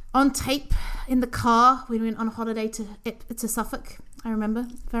on tape in the car. We went on holiday to Suffolk. I remember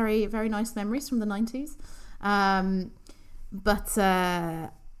very very nice memories from the 90s. But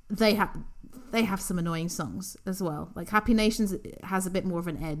they have some annoying songs as well. Like Happy Nations has a bit more of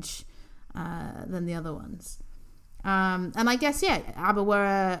an edge than the other ones. And I guess ABBA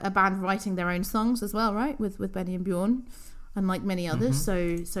were a band writing their own songs as well, right? With Benny and Bjorn, unlike many others.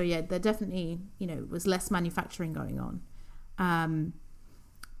 Mm-hmm. So there definitely was less manufacturing going on.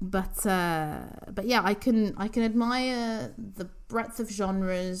 But yeah, I can admire the breadth of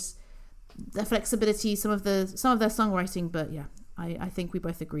genres, the flexibility, some of their songwriting. But yeah, I think we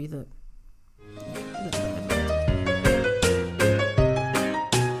both agree that.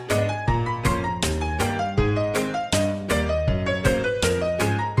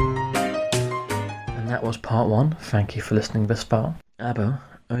 That was part one. Thank you for listening this far. ABBA,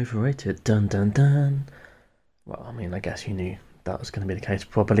 overrated. Dun dun dun. Well, I mean, I guess you knew that was going to be the case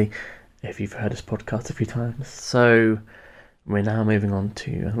probably if you've heard this podcast a few times. So we're now moving on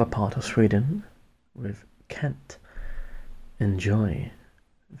to another part of Sweden with Kent. Enjoy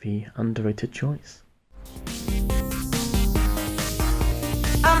the underrated choice.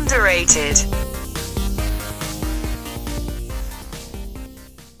 Underrated.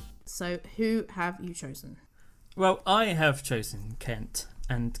 So, who have you chosen? Well, I have chosen Kent,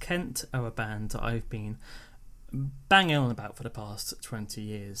 and Kent are a band that I've been banging on about for the past 20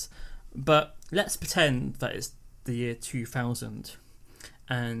 years. But let's pretend that it's the year 2000,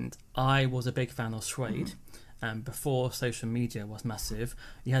 and I was a big fan of Suede, and before social media was massive,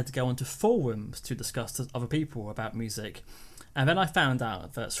 you had to go onto forums to discuss with other people about music. And then I found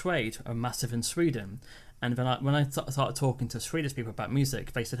out that Suede are massive in Sweden. And then when I started talking to Swedish people about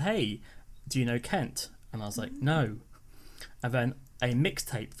music, they said, hey, do you know Kent? And I was like, no. And then a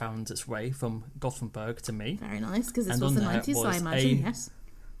mixtape found its way from Gothenburg to me. Very nice, because this was the 90s, I imagine, yes.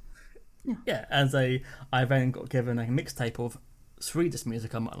 Yeah, I then got given a mixtape of Swedish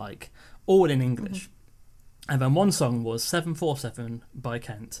music, I'm like, all in English. Mm-hmm. And then one song was 747 by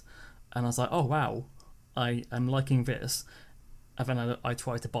Kent. And I was like, oh, wow, I am liking this. And then I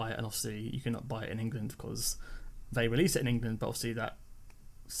tried to buy it, and obviously you cannot buy it in England because they release it in England, but obviously that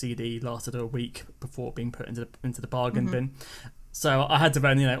CD lasted a week before being put into the bargain bin. So I had to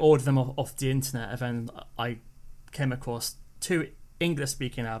then order them off the internet, and then I came across two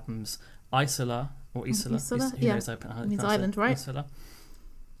English-speaking albums, Isola, or Isola, it means island, right? Isola,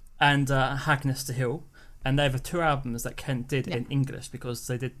 and Hagness to Hill. And they were two albums that Kent did in English, because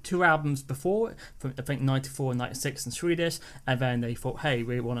they did two albums before, from I think 94 and 96 in Swedish, and then they thought, hey,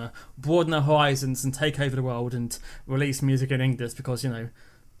 we want to broaden our horizons and take over the world and release music in English because,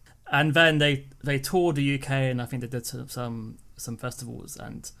 And then they toured the UK, and I think they did some festivals,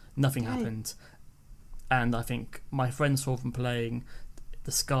 and nothing happened. And I think my friends saw them playing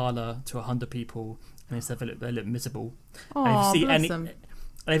the Scala to 100 people, and they said they look miserable. Oh, bless them.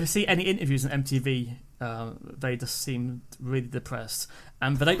 And if you see any interviews on MTV, they just seem really depressed,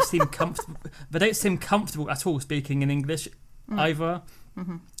 and they don't seem comfortable. They don't seem comfortable at all speaking in English either.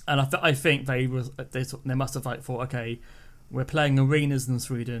 Mm-hmm. And I think they must have thought, okay, we're playing arenas in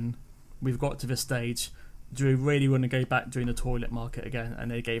Sweden. We've got to this stage. Do we really want to go back during the toilet market again?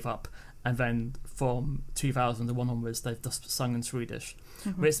 And they gave up. And then from 2001 onwards, they've just sung in Swedish,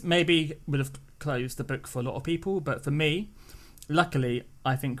 which maybe would have closed the book for a lot of people, but for me, luckily,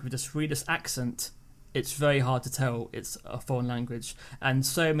 I think with the Swedish accent, it's very hard to tell it's a foreign language. And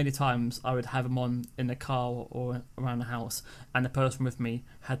so many times I would have them on in the car or around the house, and the person with me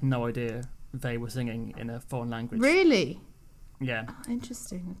had no idea they were singing in a foreign language. Really? Yeah. Oh,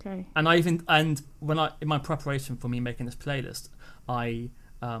 interesting. Okay. And when in my preparation for me making this playlist, I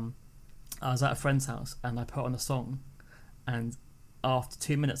was at a friend's house and I put on a song, and after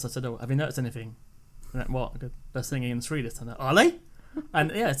 2 minutes I said, "Oh, have you noticed anything?" And I went, "What? They're singing in Swedish." And are they?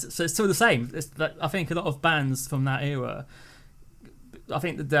 And yeah, so it's still the same. It's like, I think a lot of bands from that era, I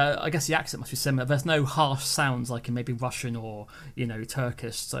think I guess the accent must be similar. There's no harsh sounds like in maybe Russian or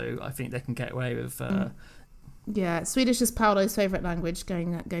Turkish, so I think they can get away with. Yeah, Swedish is Paolo's favourite language.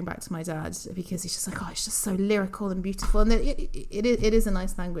 Going back to my dad, because he's just like, it's just so lyrical and beautiful, and it is a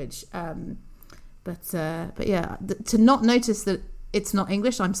nice language. But yeah, to not notice that it's not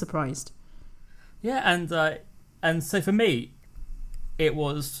English, I'm surprised. Yeah, and so for me, it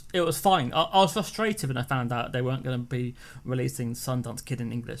was fine. I was frustrated when I found out they weren't going to be releasing Sundance Kid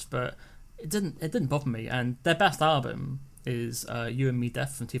in English, but it didn't bother me. And their best album is You and Me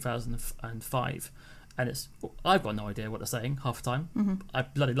Deaf from 2005, and I've got no idea what they're saying half the time. Mm-hmm. I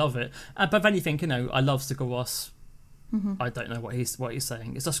bloody love it. But if anything, I love Sigur Rós. Mm-hmm. I don't know what he's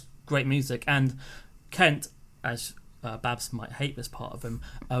saying. It's just great music. And Kent, as Babs might hate this part of them,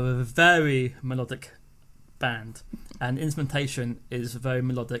 are a very melodic band, and instrumentation is very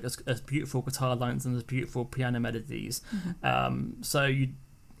melodic. There's beautiful guitar lines and there's beautiful piano melodies. Mm-hmm. So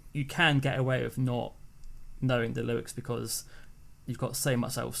you can get away with not knowing the lyrics because you've got so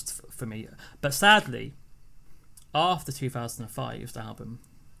much else for me. But sadly, after 2005's album,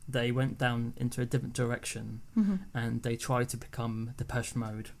 they went down into a different direction. Mm-hmm. And they tried to become Depeche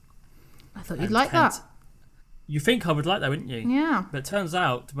Mode. I thought you'd like that. You think I would like that, wouldn't you? Yeah. But it turns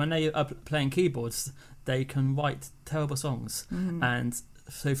out when they are playing keyboards, they can write terrible songs. Mm-hmm. And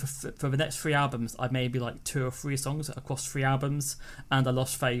so for the next 3 albums, I made maybe 2 or 3 songs across 3 albums, and I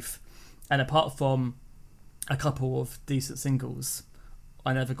lost faith. And apart from a couple of decent singles,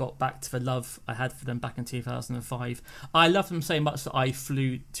 I never got back to the love I had for them back in 2005. I loved them so much that I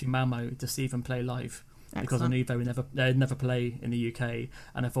flew to Malmo to see them play live. Excellent. Because I knew they'd never play in the UK,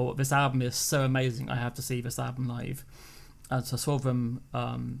 and I thought this album is so amazing, I have to see this album live. And so I saw them.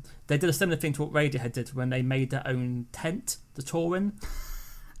 They did a similar thing to what Radiohead did when they made their own tent to tour in.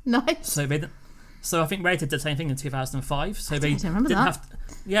 Nice. So I think Radiohead did the same thing in 2005. So they didn't have.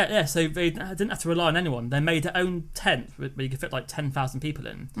 So they didn't have to rely on anyone. They made their own tent where you could fit 10,000 people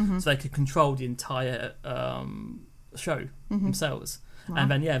in, mm-hmm. so they could control the entire show mm-hmm. themselves. Wow.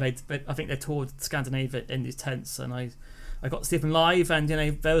 And then I think they toured Scandinavia in these tents, and I got to see them live, and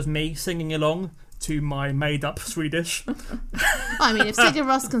there was me singing along to my made up Swedish. I mean, if Sigur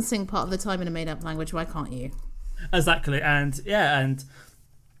Rós can sing part of the time in a made up language, why can't you? Exactly, and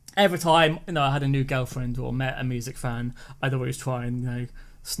every time I had a new girlfriend or met a music fan, I'd always try and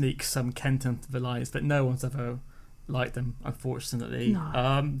sneak some Kent into the lives, but no one's ever liked them, unfortunately.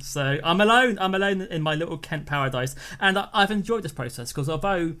 No. So I'm alone in my little Kent paradise, and I've enjoyed this process, because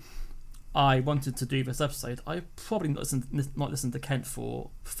although I wanted to do this episode, I probably not listened to Kent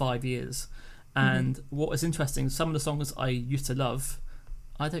for 5 years, and mm-hmm. what is interesting, some of the songs I used to love,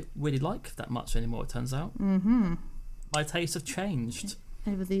 I don't really like that much anymore, it turns out. Mm-hmm. My tastes have changed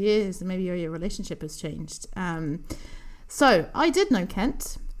over the years, and maybe your relationship has changed. So I did know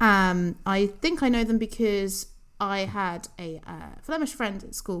Kent. I think I know them because I had a Flemish friend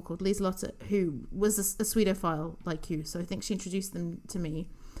at school called Lieselotte, who was a Swedophile like you, so I think she introduced them to me.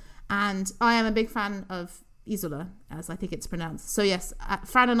 And I am a big fan of Isola, as I think it's pronounced. So yes,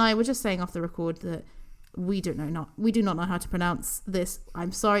 Fran and I were just saying off the record that we do not know how to pronounce this.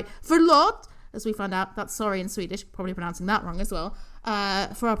 I'm sorry. Förlåt, as we found out, that's sorry in Swedish, probably pronouncing that wrong as well,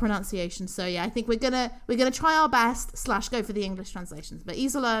 for our pronunciation. So yeah, I think we're gonna try our best / go for the English translations. But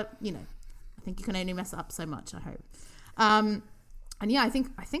Isola, I think you can only mess up so much, I hope. And yeah, I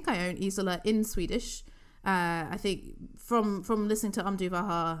think I own Isola in Swedish. I think from listening to Du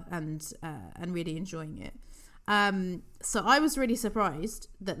Vaha and really enjoying it. So I was really surprised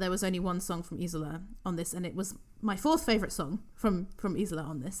that there was only one song from Isola on this, and it was my 4th favourite song from Isola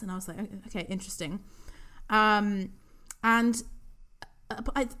on this, and I was like, okay, interesting. And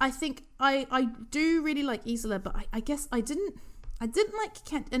I think I do really like Isola, but I guess I didn't like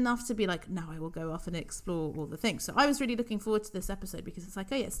Kent enough to be like, now I will go off and explore all the things. So I was really looking forward to this episode, because it's like,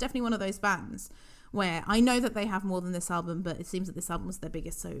 oh yeah, it's definitely one of those bands where I know that they have more than this album, but it seems that this album was their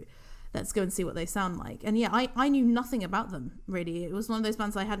biggest, so let's go and see what they sound like. And yeah, I knew nothing about them, really. It was one of those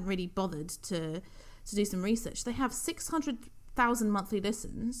bands I hadn't really bothered to do some research. They have 600,000 monthly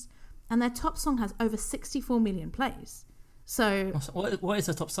listens, and their top song has over 64 million plays. So What is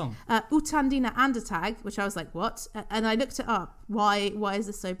the top song? Utandina Andertag, which I was like, what? And I looked it up. Why is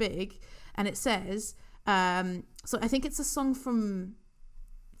this so big? And it says, so I think it's a song from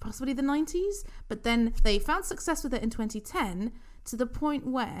possibly the 90s, but then they found success with it in 2010 to the point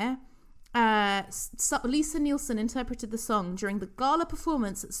where Lisa Nielsen interpreted the song during the gala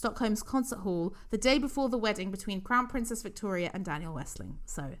performance at Stockholm's concert hall the day before the wedding between Crown Princess Victoria and Daniel Westling.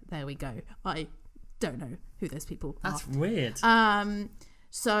 So there we go. I don't know who those people are. That's weird.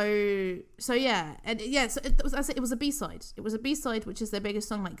 So yeah, and yeah, so it was a B-side. It was a B-side, which is their biggest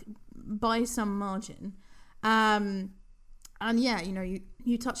song, like by some margin. And yeah, you know,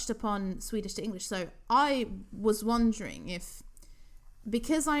 you touched upon Swedish to English. So I was wondering if,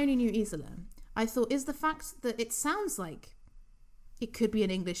 because I only knew Isola, I thought, is the fact that it sounds like it could be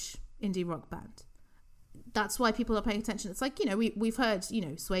an English indie rock band, that's why people are paying attention. It's like, you know, we've heard, you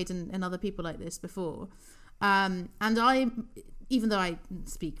know, Suede and other people like this before. And even though I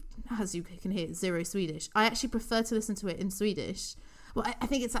speak, as you can hear, zero Swedish, I actually prefer to listen to it in Swedish. Well, I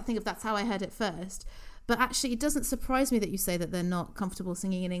think it's that thing of that's how I heard it first. But actually, it doesn't surprise me that you say that they're not comfortable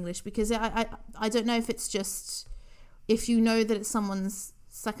singing in English, because I don't know if it's just, if you know that it's someone's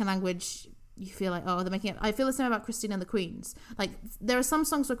second language, you feel like, oh, they're making it. I feel the same about Christine and the Queens. Like, there are some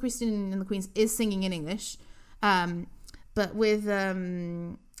songs where Christine and the Queens is singing in English. But with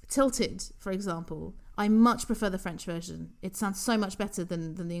Tilted, for example, I much prefer the French version. It sounds so much better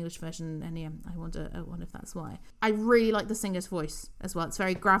than the English version. And yeah, I wonder if that's why. I really like the singer's voice as well. It's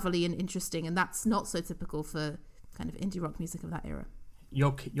very gravelly and interesting, and that's not so typical for kind of indie rock music of that era.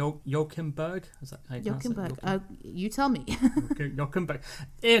 Joachim Berg? Is that how you pronounce it? Joachim Berg. You tell me. Joachim Berg.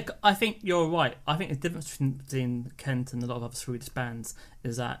 Yeah, I think you're right. I think the difference between Kent and a lot of other Swedish bands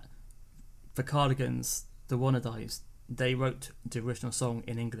is that the Cardigans, the Wannadives, they wrote the original song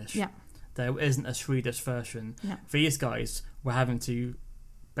in English. Yeah. There isn't a Swedish version. Yeah. These guys were having to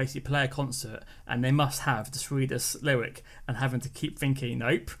basically play a concert, and they must have the Swedish lyric, and having to keep thinking,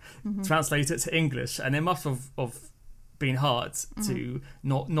 nope, translate it to English, and it must have been hard to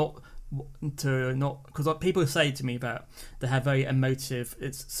not because people say to me that they have very emotive,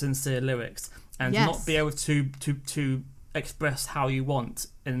 it's sincere lyrics, and Yes. not be able to express how you want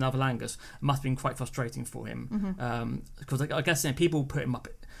in another language must have been quite frustrating for him. Because I guess, you know, people put him up,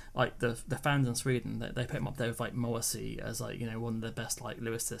 like the fans in Sweden, they put him up there with like Morrissey as, like, you know, one of the best like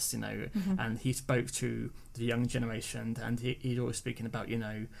lyricists, you know, and he spoke to the young generation, and he's always speaking about, you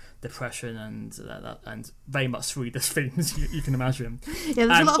know, depression and very much Swedish themes you can imagine. Yeah,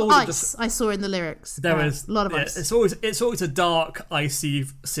 there's And a lot of all ice I saw in the lyrics. There is a lot of ice. It's always a dark, icy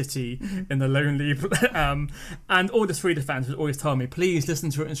city in the lonely. And all the Swedish fans would always tell me, please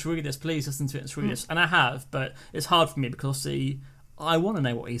listen to it in Swedish. Please listen to it in Swedish. And I have, but it's hard for me because I want to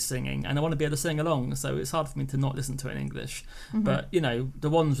know what he's singing, and I want to be able to sing along. So it's hard for me to not listen to it in English. But you know, the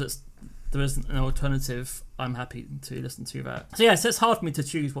ones that there isn't an alternative, I'm happy to listen to that. So yeah, so it's hard for me to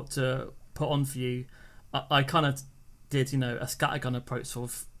choose what to put on for you. I kind of did, you know, a scattergun approach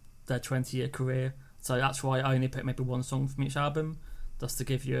of their 20-year career. So that's why I only picked maybe one song from each album, just to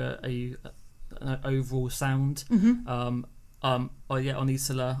give you an overall sound. On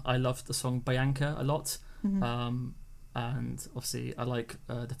Isola, I loved the song Bianca a lot. And obviously I like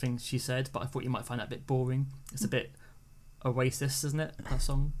the things she said, but I thought you might find that a bit boring. It's a bit Oasis, isn't it, that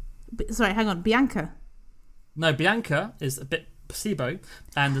song? Sorry, hang on. Bianca? No, Bianca is a bit placebo,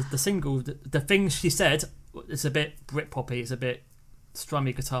 and the single, the things she said, it's a bit Britpoppy, it's a bit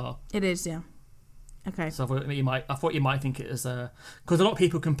strummy guitar. It is, yeah. Okay. So I thought you might think it is because a lot of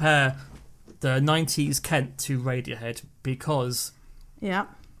people compare the 90s Kent to Radiohead because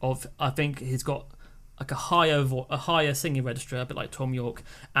of, I think he's got like a higher singing register, a bit like Tom York,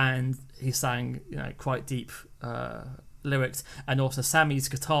 and he sang, you know, quite deep lyrics, and also Sammy's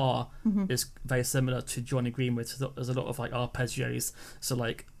guitar is very similar to Johnny Greenwood. So there's a lot of like arpeggios. So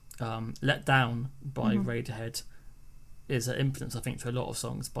like Let Down by Radiohead is an influence, I think, to a lot of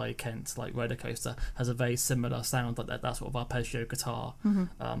songs by Kent. Like Roller Coaster has a very similar sound, like that sort of arpeggio guitar.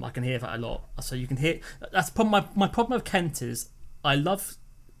 I can hear that a lot. So you can hear that's my problem with Kent is I love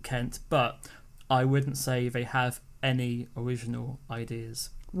Kent, but I wouldn't say they have any original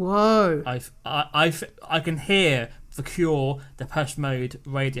ideas. Whoa! I can hear The Cure, Depeche Mode,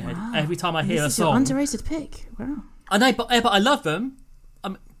 Radiohead. Wow. Every time I hear This a is your song, underrated pick. Wow. I know, but I love them.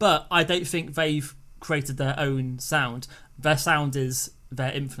 But I don't think they've created their own sound. Their sound is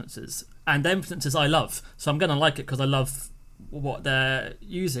their influences, and their influences I love. So I'm gonna like it because I love what they're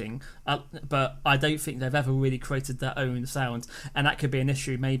using, but I don't think they've ever really created their own sound, and that could be an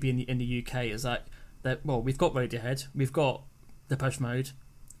issue maybe in the UK. Is that we've got Radiohead, we've got Depeche Mode.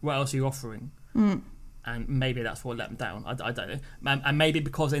 What else are you offering? and maybe that's what let them down. I don't know, and maybe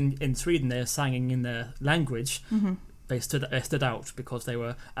because in Sweden they're singing in their language, they stood out because they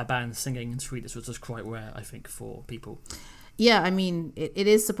were a band singing in Swedish, which was quite rare, I think, for people. Yeah, I mean, it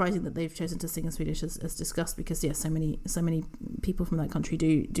is surprising that they've chosen to sing in Swedish as discussed, because so many people from that country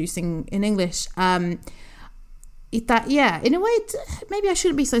do sing in English. In a way, maybe I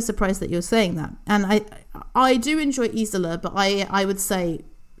shouldn't be so surprised that you're saying that. And I do enjoy Isola, but I would say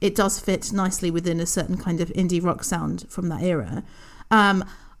it does fit nicely within a certain kind of indie rock sound from that era.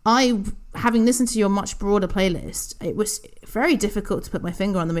 Having listened to your much broader playlist, it was very difficult to put my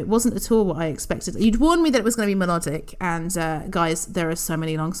finger on them. It wasn't at all what I expected. You'd warned me that it was going to be melodic, and guys, there are so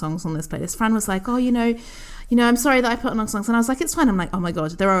many long songs on this playlist. Fran was like, I'm sorry that I put on long songs, and I was like, it's fine. I'm like, oh my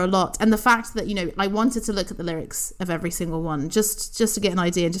god, there are a lot. And the fact that I wanted to look at the lyrics of every single one just to get an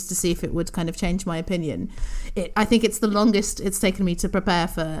idea, and just to see if it would kind of change my opinion. I think it's the longest it's taken me to prepare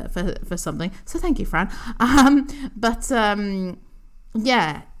for something. So thank you, Fran.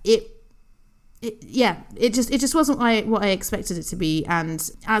 It just wasn't what I expected it to be.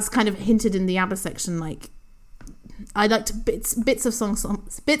 And as kind of hinted in the ABBA section, like, I liked bits of some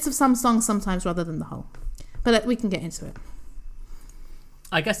songs sometimes rather than the whole. But we can get into it.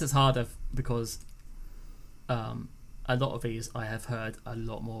 I guess it's harder because a lot of these I have heard a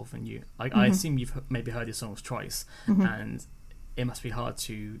lot more than you. I assume you've maybe heard these songs twice, and it must be hard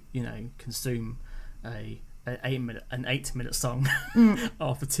to consume an 8-minute song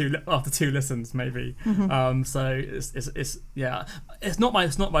after two listens maybe. So it's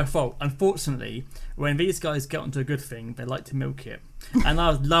not my fault. Unfortunately, when these guys get onto a good thing, they like to milk it, and I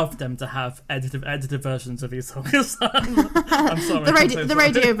would love them to have edited versions of these songs. I'm sorry, the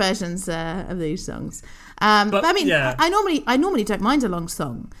radio versions of these songs. But I mean, yeah. I normally don't mind a long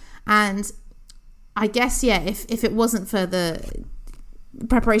song, and I guess if it wasn't for the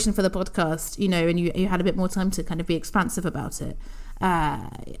preparation for the podcast, and you had a bit more time to kind of be expansive about it, I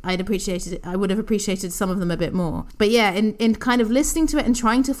would have appreciated some of them a bit more. But in kind of listening to it and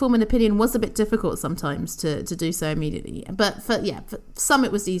trying to form an opinion was a bit difficult sometimes to do so immediately. But for some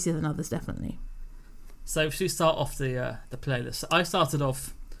it was easier than others, definitely. So if we start off the playlist, I started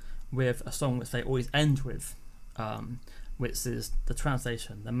off with a song which they always end with, which is the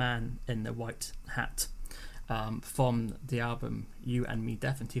translation, "The Man in the White Hat," from the album You and Me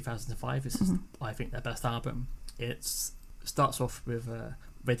Death in 2005. This is, I think, their best album. It starts off with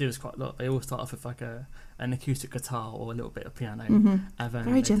they do this quite a lot. They always start off with like an acoustic guitar or a little bit of piano, and then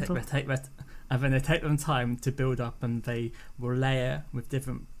very gentle. And then they take them time to build up, and they will layer with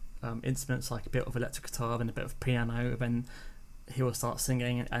different instruments, like a bit of electric guitar and a bit of piano, and then he will start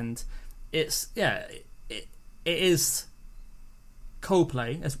singing. And it is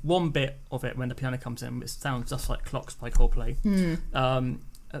Coldplay. There's one bit of it when the piano comes in, which sounds just like Clocks by Coldplay.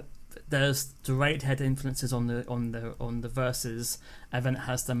 There's the Radiohead influences on the verses, and then it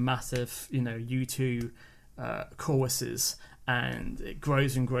has the massive U2 choruses, and it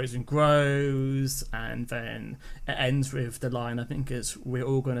grows and grows and grows, and then it ends with the line, I think it's "We're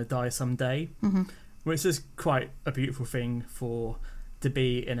all gonna die someday," which is quite a beautiful thing to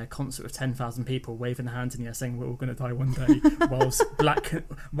be in a concert with 10,000 people waving their hands in the air saying "We're all going to die one day,"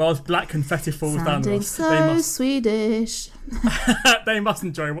 whilst black confetti falls down on us. So Swedish. They must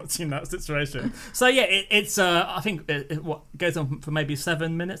enjoy watching that situation. So it's I think it goes on for maybe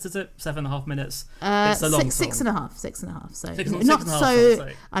 7 minutes. Is it 7.5 minutes? It's a long song. 6.5. So not so.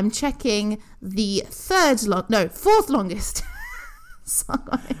 I'm checking the fourth longest.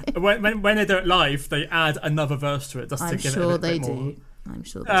 When they do it live, they add another verse to it just to give it a bit more. I'm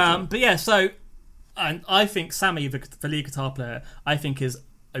sure they do. But yeah, so and I think Sammy, the lead guitar player, I think is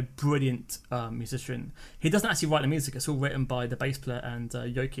a brilliant musician. He doesn't actually write the music; it's all written by the bass player and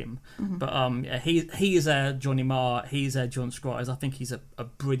Joachim. But he's Johnny Marr, he's John Squires. I think he's a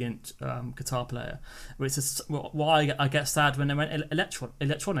brilliant guitar player, which is why I get sad when they went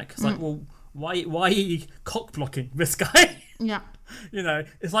electronic. It's like, well, why are you cock blocking this guy? Yeah.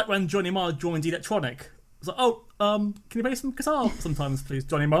 It's like when Johnny Marr joined electronic. It's like, can you play some guitar sometimes, please,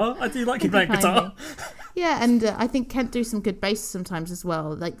 Johnny Marr? I do like you playing guitar. Yeah, and I think Kent do some good bass sometimes as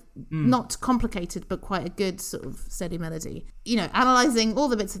well. Like, not complicated, but quite a good sort of steady melody. Analysing all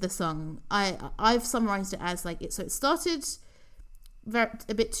the bits of the song, I've summarised it as so it started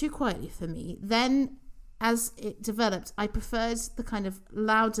a bit too quietly for me. Then, as it developed, I preferred the kind of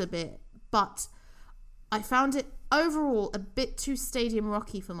louder bit, but I found it overall a bit too stadium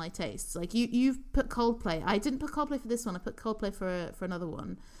rocky for my tastes. Like you've put Coldplay. I didn't put Coldplay for this one. I put Coldplay for another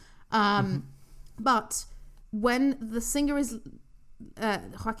one. But when the singer is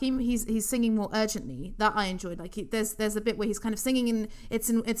Joaquin, he's singing more urgently. That I enjoyed. Like there's a bit where he's kind of singing and it's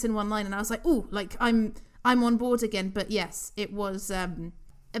in one line, and I was like, ooh, like I'm on board again. But yes, it was a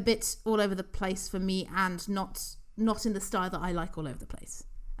bit all over the place for me, and not in the style that I like all over the place,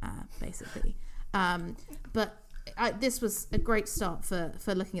 basically. But this was a great start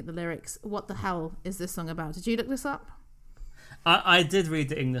for looking at the lyrics. What the hell is this song about? Did you look this up? I did read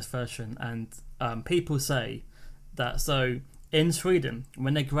the English version, and people say that so in Sweden,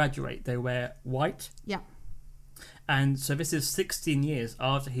 when they graduate, they wear white. Yeah. And so this is 16 years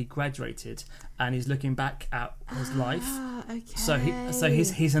after he graduated, and he's looking back at his life. Okay. So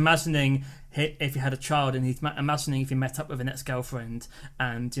he's imagining if he had a child, and he's imagining if he met up with an ex-girlfriend,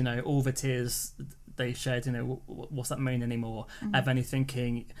 and all the tears they shared, what's that mean anymore? Mm-hmm. And then he's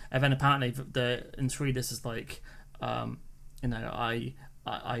thinking, and then apparently in Sweden this is like,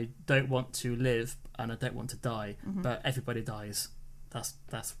 I don't want to live and I don't want to die, mm-hmm. but everybody dies. That's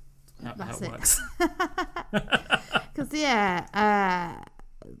how it works. Because they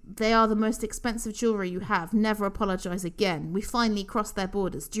are the most expensive jewelry you have. Never apologize again. We finally crossed their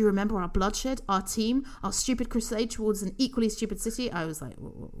borders. Do you remember our bloodshed, our team, our stupid crusade towards an equally stupid city? I was like,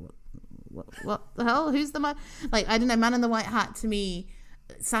 what the hell? Who's the man? Like, I don't know. Man in the White Hat to me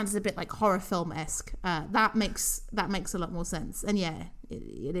sounds a bit like horror film-esque. That makes a lot more sense. And yeah,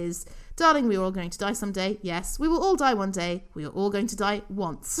 it is. Darling, we are all going to die someday. Yes, we will all die one day. We are all going to die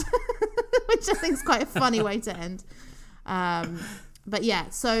once. Which I think is quite a funny way to end. But yeah,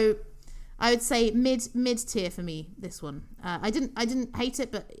 so I would say mid tier for me, this one. I didn't hate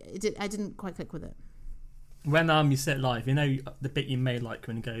it, but I didn't quite click with it. When you see it live, the bit you may like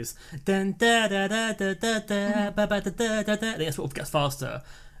when it goes dun da da da da da da ba ba da da da da. It sort of gets faster.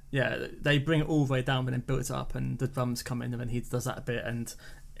 Yeah, they bring it all the way down, but then build it up, and the drums come in, and then he does that bit, and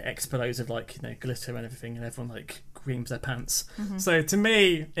it explodes with glitter and everything, and everyone like screams their pants. Mm-hmm. So to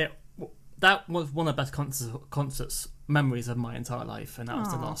me, that was one of the best concerts memories of my entire life, and that was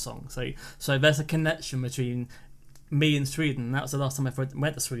the last song. So there's a connection between me in Sweden. That was the last time I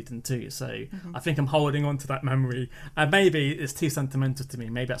went to Sweden too, so mm-hmm. I think I'm holding on to that memory, and maybe it's too sentimental to me.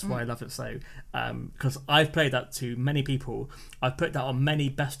 Maybe that's why I love it so, because I've played that to many people. I've put that on many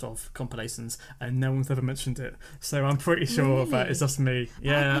best of compilations, and no one's ever mentioned it, so I'm pretty sure that it's just me.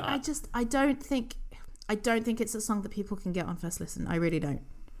 Yeah, I don't think it's a song that people can get on first listen. I really don't.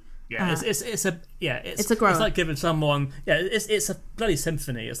 Yeah, it's a grower. It's like giving someone it's a bloody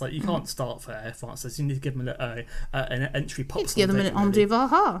symphony. It's like you can't start for Air France. You need to give them an entry pop song. Give them an On Du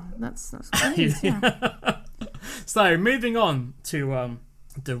Vaha. That's what it is, yeah. So moving on to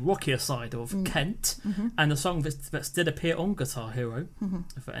the rockier side of Kent, mm-hmm. and the song that did appear on Guitar Hero, mm-hmm.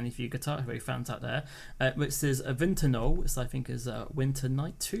 for any of you Guitar Hero fans out there, which is a Winter Null, which I think is Winter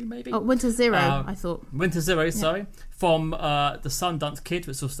Night 2 maybe? Oh, Winter Zero, I thought. Winter Zero, sorry. From the Sundance Kid,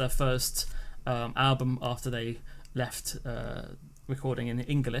 which was their first album after they left recording in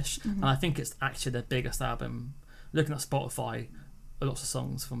English, mm-hmm. and I think it's actually their biggest album. Looking at Spotify, lots of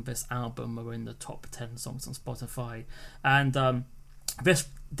songs from this album are in the top 10 songs on Spotify, and this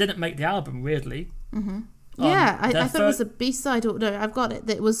didn't make the album, weirdly. Mm-hmm. Yeah, I thought it was a B-side. No, I've got it.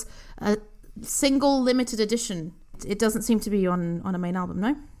 It was a single limited edition. It doesn't seem to be on a main album,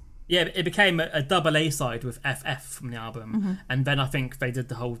 no? Yeah, it became a double A-side with FF from the album. Mm-hmm. And then I think they did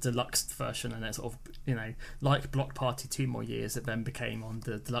the whole deluxe version, and it sort of, like Block Party 2 More Years, it then became on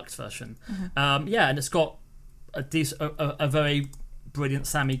the deluxe version. Mm-hmm. And it's got a very brilliant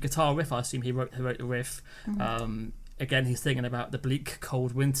Sammy guitar riff. I assume he wrote the riff. Mm-hmm. Again, he's singing about the bleak,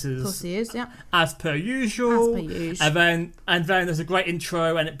 cold winters. Of course he is, yeah. As per usual. As per usual. And then there's a great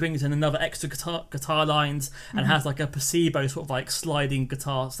intro, and it brings in another extra guitar lines, and has like a placebo sort of like sliding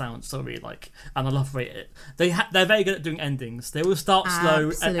guitar sound. Sorry, and I love it. They're very good at doing endings. They all start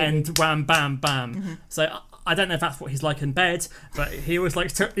slow and end wham bam bam. Mm-hmm. So I don't know if that's what he's like in bed, but he always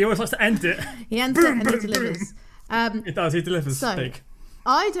likes to end it. He ends it and he delivers. It does. He delivers big.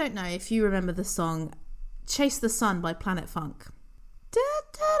 I don't know if you remember the song Chase the Sun by Planet Funk.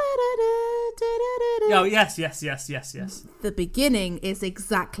 Oh, yes. The beginning is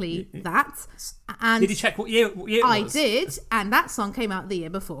exactly that. And did you check what year it was? I did, and that song came out the year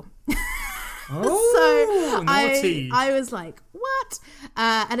before. Oh, so naughty. I was like, what?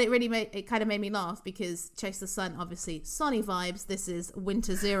 And it kind of made me laugh, because Chase the Sun, obviously sunny vibes. This is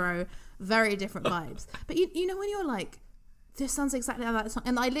Winter Zero, very different vibes. But you know when you're like, this sounds exactly like that song,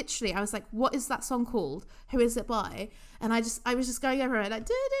 and I was like, what is that song called? Who is it by? And I was just going over it like,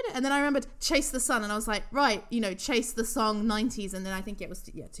 and then I remembered Chase the Sun, and I was like, right, Chase the Song 90s, and then I think it was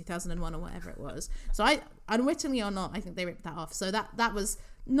 2001 or whatever it was. So I, unwittingly or not, I think they ripped that off. So that was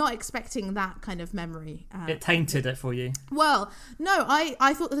not expecting that kind of memory. It tainted it for you. Well, no,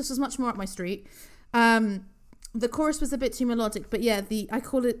 I thought that this was much more up my street. The chorus was a bit too melodic, but yeah, I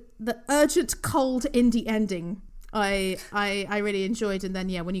call it the urgent cold indie ending. I really enjoyed, and then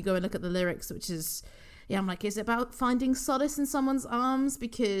yeah, when you go and look at the lyrics, which is, yeah, I'm like, is it about finding solace in someone's arms?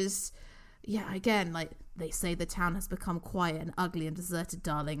 Because yeah, again, like they say, the town has become quiet and ugly and deserted,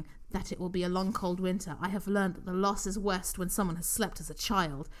 darling, that it will be a long cold winter. I have learned that the loss is worst when someone has slept as a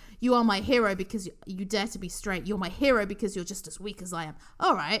child. You are my hero because you dare to be straight. You're my hero because you're just as weak as I am.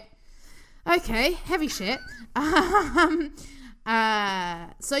 All right. Okay, heavy shit. So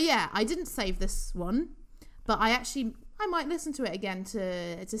yeah, I didn't save this one, but I might listen to it again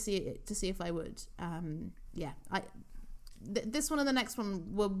to see if I would. Yeah, this one and the next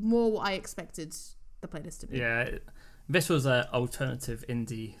one were more what I expected the playlist to be. Yeah, this was an alternative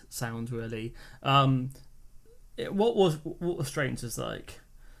indie sound, really. What was strange is like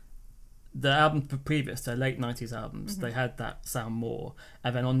the album previous, the late 90s albums, they had that sound more,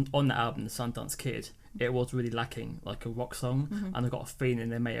 and then on the album, The Sundance Kid, it was really lacking like a rock song, and I got a feeling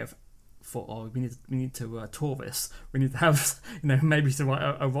they may have thought, oh, we need to tour this. We need to have maybe to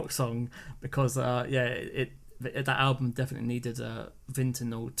write a rock song, because that album definitely needed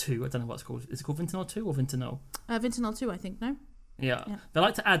Vintinol 2. I don't know what it's called. Is it called Vintinol 2 or Vintinol? Vintinol 2, I think. No. Yeah. They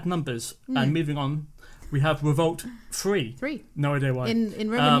like to add numbers. And moving on, we have Revolt 3. 3. No idea why. In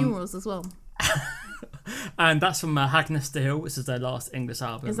Roman numerals as well. And that's from Hagness to Hill. This is their last English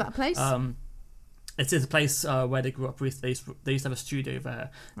album. Is that a place? It is a place where they grew up. They used to have a studio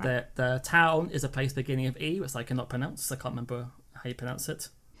there. Right. The town is a place beginning of E, which I cannot pronounce. I can't remember how you pronounce it.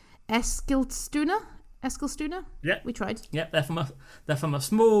 Eskilstuna? Yeah. We tried. Yeah, they're from a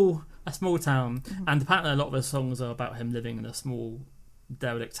small town, and apparently a lot of the songs are about him living in a small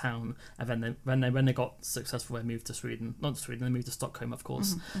derelict town, and then when they got successful, they moved to Sweden. Not to Sweden, they moved to Stockholm, of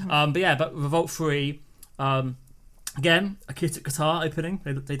course. But Revolt 3, again, acoustic guitar opening.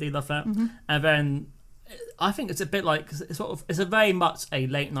 They do love that, and then I think it's a bit like it's a very much a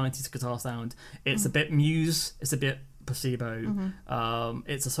late 90s guitar sound. It's a bit Muse. It's a bit Placebo.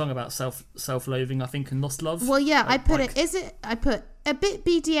 It's a song about self-loathing, I think, and lost love. Well, yeah, I put a bit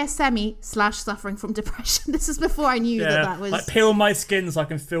BDSM-y / suffering from depression. This is before I knew that was like peel my skin so I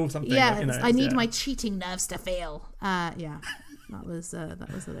can feel something. Yeah, I need my cheating nerves to feel. Yeah, that was the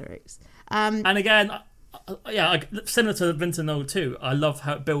lyrics. And again, similar to Vintinol 2, I love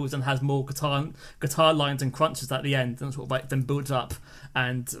how it builds and has more guitar lines and crunches at the end, and sort of like then builds up,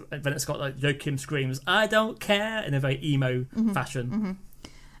 and then it's got like Joachim screams "I don't care" in a very emo fashion.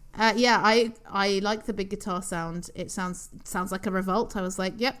 I like the big guitar sound. It sounds like a Revolt. I was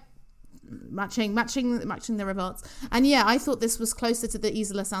like, yep, matching the Revolts. And yeah, I thought this was closer to the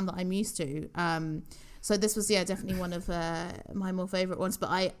Isola sound that I'm used to. So this was definitely one of my more favorite ones.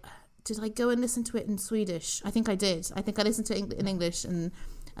 But did I go and listen to it in Swedish? I think I did. I think I listened to it in English and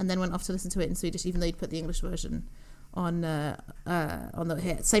then went off to listen to it in Swedish, even though you'd put the English version on the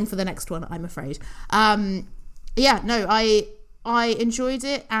hit. Same for the next one, I'm afraid. I enjoyed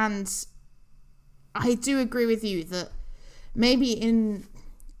it, and I do agree with you that maybe in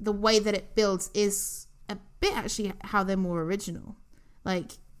the way that it builds is a bit actually how they're more original.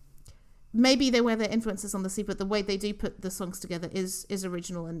 Like, maybe they wear their influences on the sea, but the way they do put the songs together is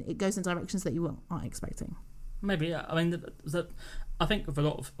original, and it goes in directions that you aren't expecting. Maybe, yeah. I mean, I think with a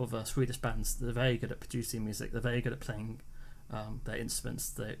lot of Swedish bands, they're very good at producing music. They're very good at playing their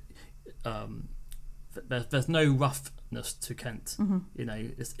instruments. There's no roughness to Kent.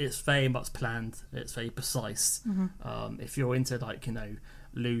 It's very much planned. It's very precise. If you're into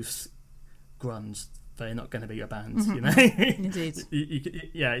loose grunge, they're not going to be your band. Indeed.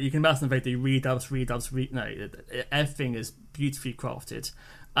 You can imagine they do redubs. Everything is beautifully crafted,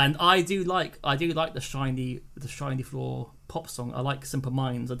 and I do like the shiny floor pop song. I like Simple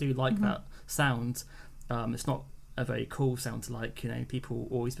Minds. I do like that sound. It's not a very cool sound to like. People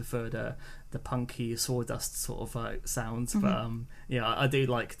always prefer the punky sawdust sort of sounds, but I do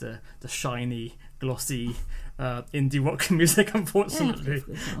like the shiny, glossy indie rock music. Unfortunately,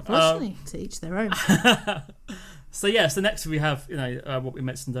 to each their own. So next we have what we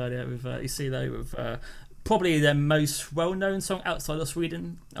mentioned earlier with Isilo, with probably their most well-known song outside of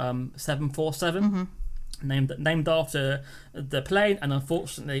Sweden, 747. Named after the plane, and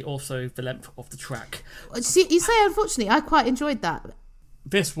unfortunately also the length of the track. See, you say unfortunately, I quite enjoyed that.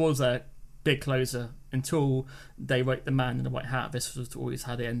 This was a big closer until they wrote The Man in the White Hat. This was always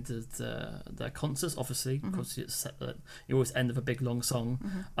how they ended their concerts, obviously, because it's set that you always end with a big long song.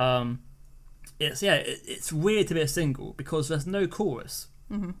 It's weird to be a single because there's no chorus.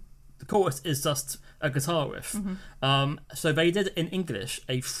 the chorus is just a guitar riff. So they did in English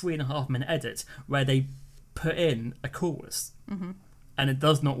a 3.5 minute edit where they put in a chorus, and it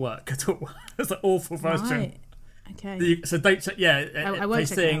does not work at all. It's an awful version. Right. Okay. So don't I won't they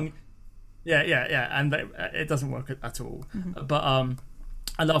check it sing. out. Yeah, and it doesn't work at all. But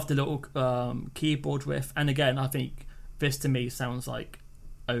I love the little keyboard riff, and again, I think this to me sounds like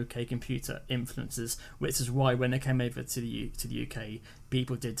OK Computer influences, which is why when they came over to the UK,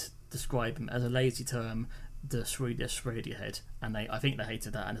 people did describe them as a lazy term, the Swedish Radiohead, and I think they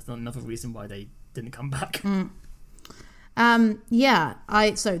hated that, and it's another reason why they didn't come back. So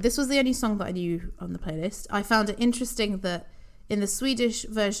this was the only song that I knew on the playlist. I found it interesting that in the Swedish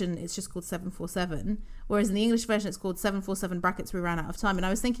version it's just called 747, whereas in the English version it's called 747 brackets we ran out of time. And I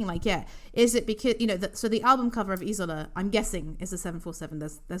was thinking, like, is it because, so the album cover of Isola, I'm guessing, is a 747.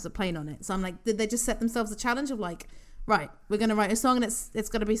 There's a plane on it. So I'm like, did they just set themselves a challenge of like, right, we're going to write a song and it's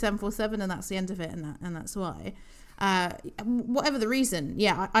going to be 747 and that's the end of it, and that's why. Whatever the reason,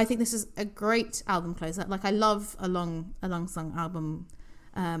 I think this is a great album closer. Like, I love a long song album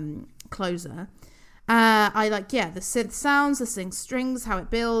closer. I like, the synth sounds, the synth strings, how it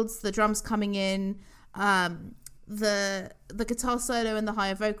builds, the drums coming in, the guitar solo and the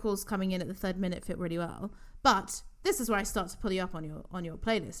higher vocals coming in at the 3rd minute fit really well. But this is where I start to pull you up on your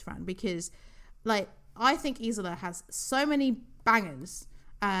playlist, Fran, because like I think Isola has so many bangers.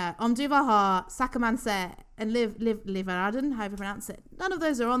 Om du var har, Sakamanse, and Liveraden, however you pronounce it. None of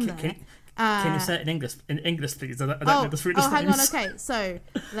those are on there. Can you say it in English, please? I don't know the Swedish names. Hang on, okay. So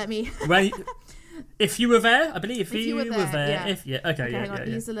let me. If you were there, I believe. If you were there. Hang on.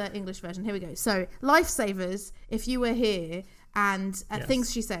 Isola English version. Here we go. So, Lifesavers, If You Were Here, and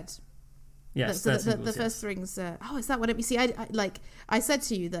Things She Said. Yes. So the first strings. Is that what it? You see, I said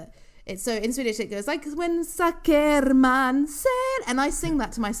to you that it's so in Swedish it goes like when Sakerman said, and I sing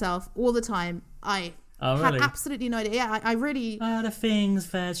that to myself all the time. I had absolutely no idea. Yeah, I really. The things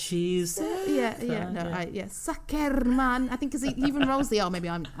that she said. Sakerman. I think because he even rolls the R. Maybe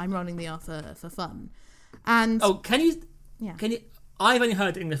I'm rolling the R for fun. And can you? I've only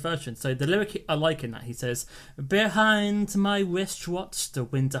heard the English version, so the lyric I like in that he says, "Behind my wristwatch, the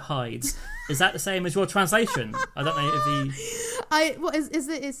winter hides." Is that the same as your translation? I don't know if he. What is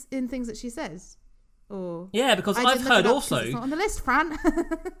it? Is in things that she says. Or because I've heard also it's not on the list, Fran.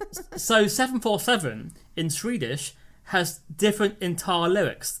 So 747 in Swedish has different entire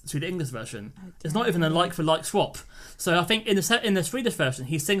lyrics to the English version. It's not even a like for like swap. So I think in the Swedish version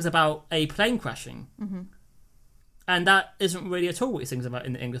he sings about a plane crashing, and that isn't really at all what he sings about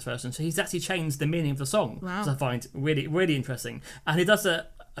in the English version. So he's actually changed the meaning of the song, which I find really really interesting. And he does it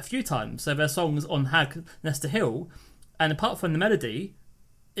a few times. So there's songs on Hag Nesta Hill, and apart from the melody,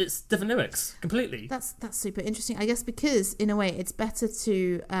 it's different lyrics completely. That's super interesting. I guess because in a way it's better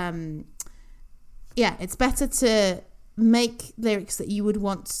to make lyrics that you would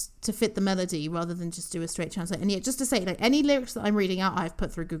want to fit the melody rather than just do a straight translate. And yet, just to say, like, any lyrics that I'm reading out, I've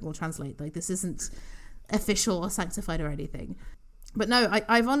put through Google Translate. Like, this isn't official or sanctified or anything. But no,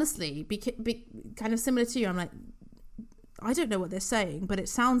 I've honestly kind of similar to you. I'm like, I don't know what they're saying, but it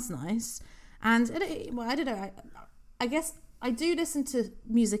sounds nice. And I don't know. I guess I do listen to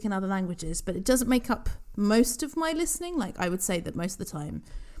music in other languages, but it doesn't make up most of my listening. Like, I would say that most of the time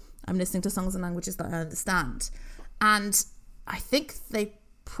I'm listening to songs in languages that I understand. And I think they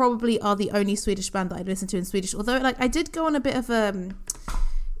probably are the only Swedish band that I'd listen to in Swedish. Although, like, I did go on a bit of a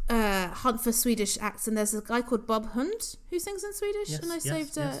hunt for Swedish acts, and there's a guy called Bob Hund who sings in Swedish, and I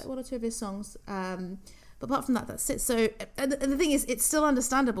saved one or two of his songs. But apart from that, that's it. So, and the thing is, it's still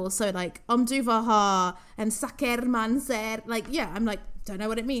understandable. So, like, Om du var här and Sakerman ser, like, I'm like, don't know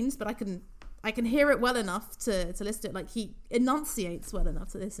what it means, but I can hear it well enough to listen to it. Like, he enunciates well enough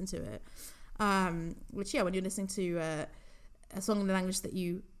to listen to it. Which, when you're listening to a song in a language that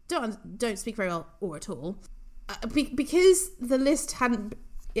you don't speak very well or at all, because the list hadn't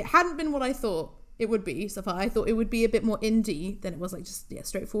been what I thought it would be so far. I thought it would be a bit more indie than it was, like, just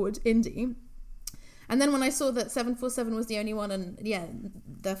straightforward indie. And then when I saw that 747 was the only one, and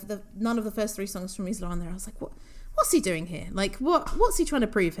the none of the first 3 songs from Isola on there, I was like, what's he doing here? Like, what's he trying to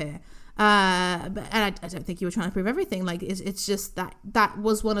prove here? And I don't think you were trying to prove everything. Like, it's just that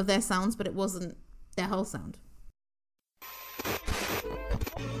was one of their sounds, but it wasn't their whole sound.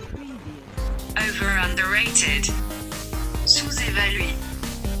 Over underrated. Sous-évalué.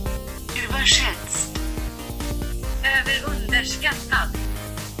 Överschätzt. Överunderskattad.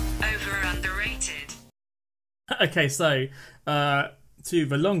 Over underrated. Okay, so to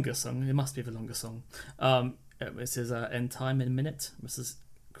the longer song, it must be the longer song. This is In Time in a Minute. This is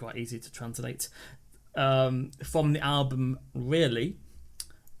quite easy to translate. From the album Really,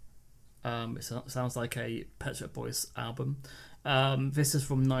 It sounds like a Pet Shop Boys album. This is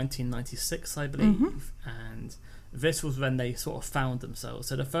from 1996, I believe, and this was when they sort of found themselves.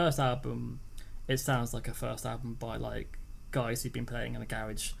 So the first album, it sounds like a first album by like guys who've been playing in a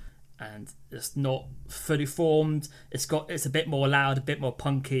garage, and it's not fully formed. It's a bit more loud, a bit more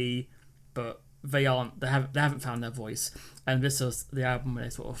punky, but they haven't found their voice. And this was the album where they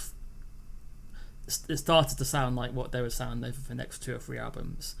sort of it started to sound like what they would sound over the next 2 or 3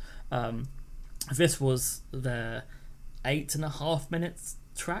 albums. This was their 8.5 minutes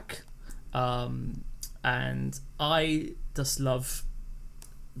track, and I just love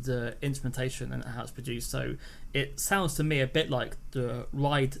the instrumentation and how it's produced. So it sounds to me a bit like the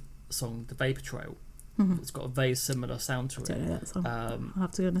Ride song, The Vapor Trail. It's got a very similar sound to it. I don't know that song. I'll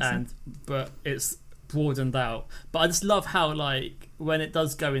have to go and listen. But it's broadened out. But I just love how, like, when it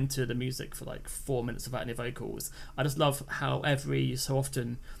does go into the music for like 4 minutes without any vocals, I just love how every so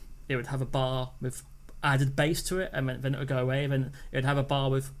often it would have a bar with added bass to it, and then it would go away. Then it would have a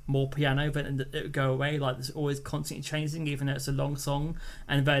bar with more piano, then it would go away. Like, it's always constantly changing, even though it's a long song.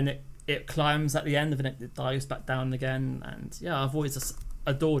 And then it climbs at the end, and then it dives back down again. And yeah, I've always just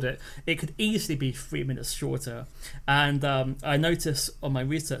adored it. It could easily be 3 minutes shorter. And I noticed on my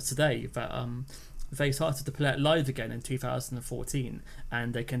research today that they started to play it live again in 2014,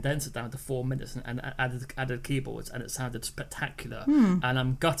 and they condensed it down to 4 minutes and added keyboards, and it sounded spectacular. And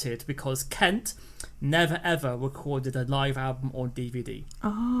I'm gutted because Kent never ever recorded a live album on DVD.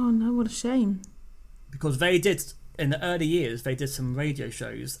 Oh no, what a shame. Because they did, in the early years, they did some radio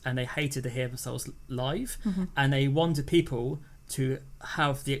shows, and they hated to hear themselves live, and they wanted people to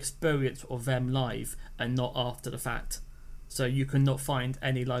have the experience of them live and not after the fact. So you cannot find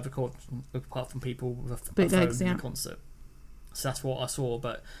any live recordings apart from people with a phone in a concert. So that's what I saw.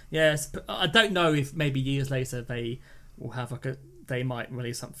 But yes, I don't know if maybe years later they will have they might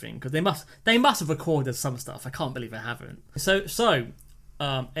release something, because they must have recorded some stuff. I can't believe they haven't. So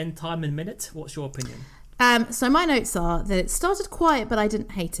End Time in Minute, what's your opinion? So my notes are that it started quiet, but I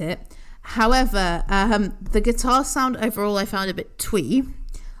didn't hate it. However, the guitar sound overall I found a bit twee.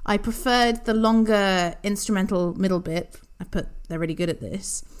 I preferred the longer instrumental middle bit. They're really good at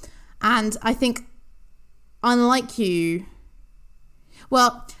this. And I think, unlike you,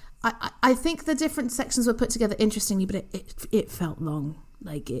 well, I think the different sections were put together interestingly, but it felt long.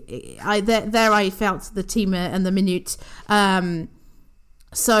 Like I felt the timbre and the minute.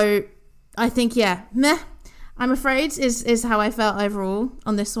 So I think, yeah, meh. I'm afraid is how I felt overall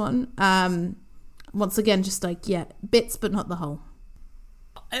on this one. Once again, just like, yeah, bits, but not the whole.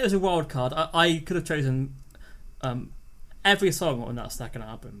 It was a wild card. I could have chosen every song on that second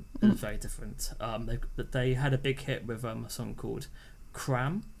album is very different. They had a big hit with a song called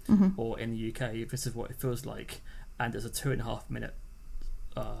Cram, or in the UK, This Is What It Feels Like, and it's a 2.5 minute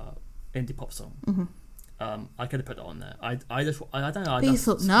indie pop song. I could have put that on there. I don't know. You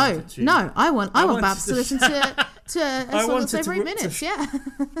thought, no, I want Babs to listen to a song that's over 8 minutes. Yeah.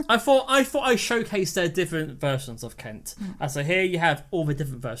 I thought I showcased their different versions of Kent, and so here you have all the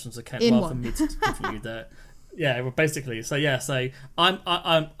different versions of Kent, rather than me to give you the. Yeah, well, basically. So yeah, so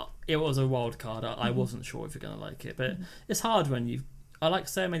I'm. It was a wild card. I wasn't sure if you're gonna like it, but it's hard when I like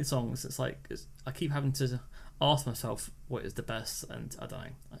so many songs. It's like I keep having to ask myself what is the best, and I don't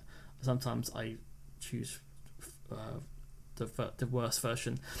know. Sometimes I choose the worst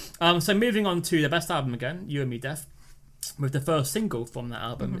version. So moving on to the best album again, You and Me Deaf, with the first single from that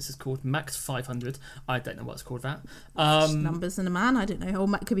album. This is called Max 500. I don't know what's called that. Numbers and a man. I don't know.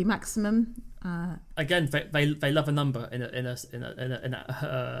 Or it could be maximum. Again, they love a number in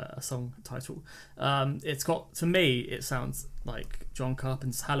a song title. It's got, to me, it sounds like John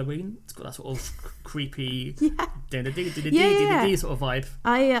Carpenter's Halloween. It's got that sort of creepy sort of vibe.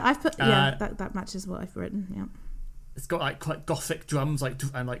 I've put that matches what I've written. Yeah. It's got like quite gothic drums,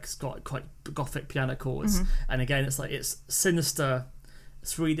 and it's got quite gothic piano chords, and again it's sinister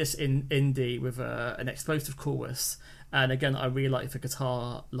Swedish indie with an explosive chorus. And again, I really like the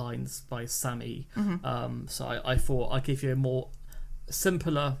guitar lines by Sammy. So I thought I'd give you a more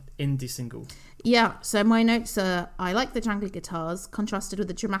simpler indie single. Yeah, so my notes are, I like the jangly guitars contrasted with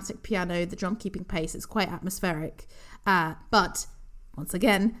the dramatic piano, the drum keeping pace. It's quite atmospheric. But once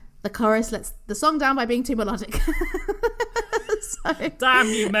again, the chorus lets the song down by being too melodic. So, damn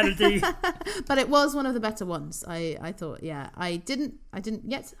you, melody. But it was one of the better ones. I thought, yeah. I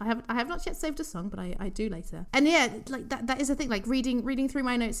have not yet saved a song, but I do later. And yeah, like that is the thing. Like reading through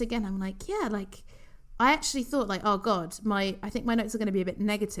my notes again, I'm like, yeah, like I actually thought like, oh god, I think my notes are going to be a bit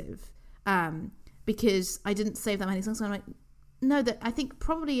negative, because I didn't save that many songs. So I'm like, no, that I think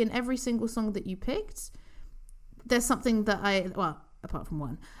probably in every single song that you picked, there's something that apart from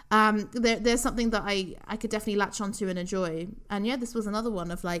one. There's something that I could definitely latch onto and enjoy. And yeah, this was another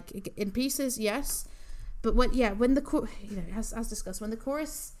one of like in pieces, yes, but when the as discussed, when the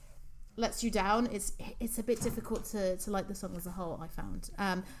chorus lets you down, it's a bit difficult to like the song as a whole, I found.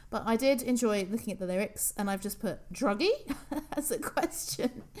 But I did enjoy looking at the lyrics, and I've just put druggy as a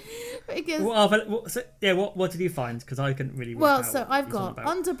question because what did you find? Because I couldn't really work out so what I've it was all got about.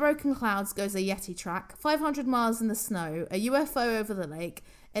 under broken clouds goes a Yeti track, 500 miles in the snow, a UFO over the lake,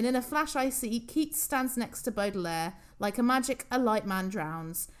 and in a flash I see Keats stands next to Baudelaire, like a magic a light man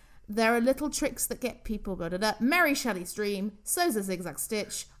drowns. There are little tricks that get people, Mary Shelley's dream, so's a zigzag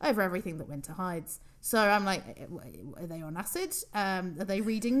stitch over everything that winter hides. So I'm like, are they on acid? Are they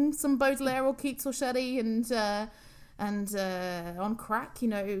reading some Baudelaire or Keats or Shelley and on crack,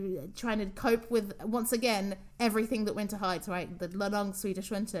 trying to cope with, once again, everything that winter hides, right? The long Swedish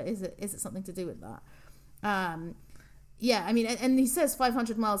winter. Is it something to do with that? Yeah, I mean, and he says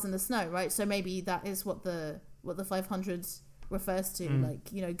 500 miles in the snow, right? So maybe that is what the 500 refers to, like,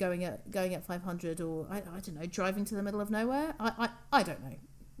 going at 500, or I don't know, driving to the middle of nowhere. I don't know.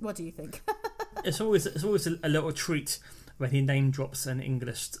 What do you think? It's always a little treat when he name drops an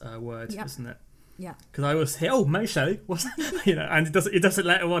English word, isn't it? Yeah. Because I always hear, Mary Shelley, what's and he does it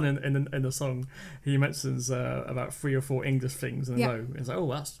later on in the song. He mentions about 3 or 4 English things in a row. It's like,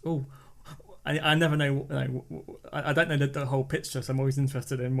 I never know. I don't know the whole picture, so I'm always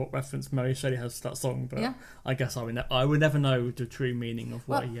interested in what reference Mary Shelley has to that song. But I guess I would never know the true meaning of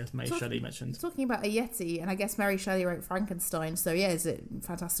why he has Mary Shelley mentioned. Talking about a Yeti, and I guess Mary Shelley wrote Frankenstein. So yeah, is it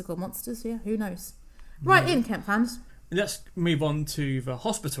fantastical monsters? Yeah, who knows? Right in, Kent fans. Let's move on to the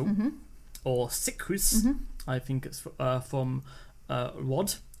hospital or Sickhus. I think it's from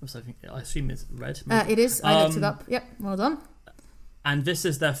Rod. I assume it's Red. It is. I looked it up. Yep. Well done. And this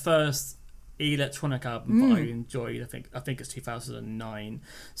is their first electronic album that I enjoyed. I think it's 2009.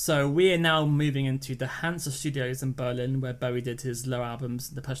 So we are now moving into the Hansa Studios in Berlin, where Bowie did his low albums.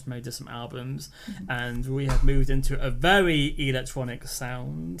 Depeche Mode did some albums, and we have moved into a very electronic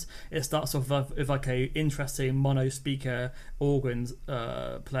sound. It starts off with like a interesting mono speaker organs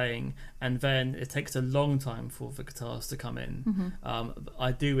playing, and then it takes a long time for the guitars to come in.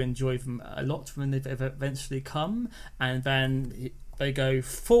 I do enjoy them a lot when they eventually come, and then they go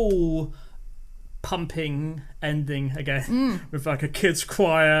full pumping ending again with like a kids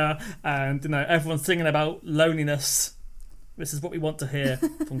choir, and everyone's singing about loneliness. This is what we want to hear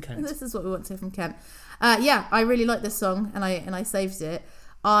from Kent. This is what we want to hear from Kent. I really like this song, and I saved it.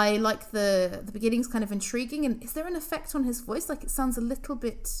 I like the beginning's kind of intriguing, and is there an effect on his voice? Like, it sounds a little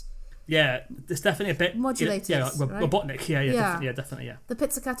bit... Yeah, it's definitely a bit modulated. Like right? Robotnik. Definitely. The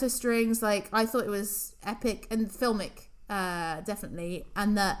pizzicato strings, like, I thought it was epic and filmic, definitely,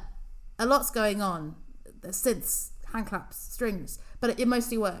 and that a lot's going on. The synths, hand claps, strings, but it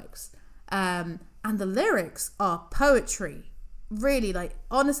mostly works. And the lyrics are poetry. Really, like,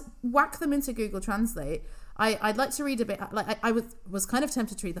 honest. Whack them into Google Translate. I'd like to read a bit. Like, I was kind of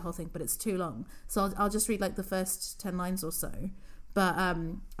tempted to read the whole thing, but it's too long. So I'll just read like the first 10 lines or so. But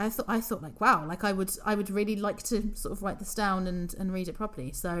I thought like, wow, like I would really like to sort of write this down and read it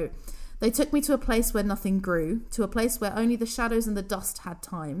properly. So they took me to a place where nothing grew, to a place where only the shadows and the dust had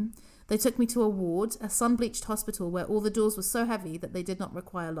time. They took me to a ward, a sun-bleached hospital where all the doors were so heavy that they did not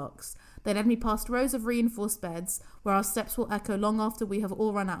require locks. They led me past rows of reinforced beds where our steps will echo long after we have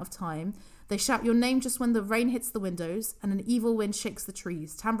all run out of time. They shout your name just when the rain hits the windows and an evil wind shakes the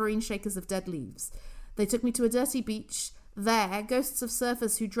trees, tambourine shakers of dead leaves. They took me to a dirty beach. There, ghosts of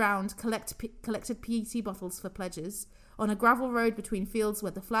surfers who drowned collected PET bottles for pledges. On a gravel road between fields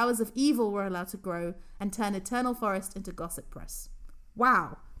where the flowers of evil were allowed to grow and turn eternal forest into gossip press.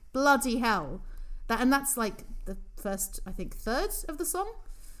 Wow. Bloody hell. That's like the first, I think, third of the song.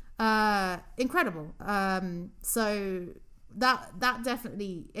 Incredible. So that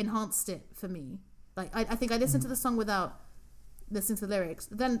definitely enhanced it for me. Like, I think I listened to the song without listening to the lyrics.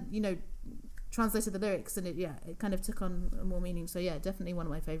 Then, translated the lyrics, and it kind of took on more meaning. So yeah, definitely one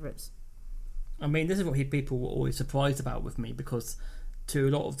of my favourites. I mean, this is what people were always surprised about with me, because to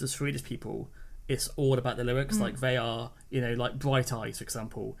a lot of the Swedish people, it's all about the lyrics. Like, they are, like Bright Eyes, for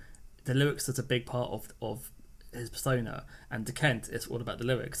example. The lyrics is a big part of his persona, and to Kent, it's all about the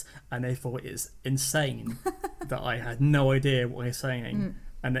lyrics. And they thought it's insane that I had no idea what he's saying.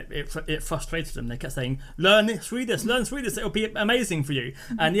 And it frustrated them. They kept saying, learn Swedish, it'll be amazing for you.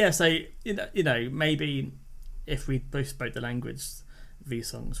 And so, maybe if we both spoke the language, these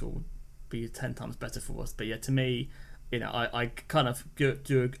songs will be 10 times better for us. But yeah, to me, I kind of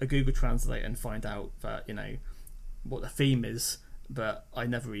do a Google Translate and find out that, what the theme is, but I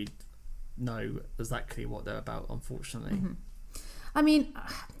never really know exactly what they're about, unfortunately. I mean,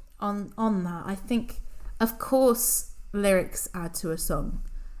 on that, I think, of course, lyrics add to a song,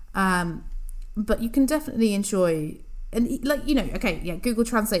 but you can definitely enjoy, and like, you know, okay, yeah, Google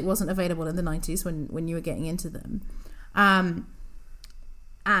Translate wasn't available in the 90s when you were getting into them, and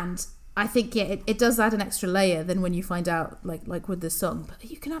I think, yeah, it does add an extra layer than when you find out, like with this song. But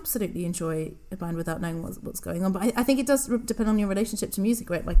you can absolutely enjoy a band without knowing what's going on. But I think it does depend on your relationship to music,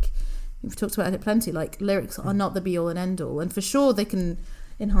 right? Like, we've talked about it plenty. Like, lyrics are not the be-all and end-all. And for sure, they can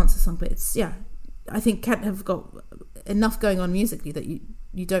enhance a song. But it's, yeah, I think Kent have got enough going on musically that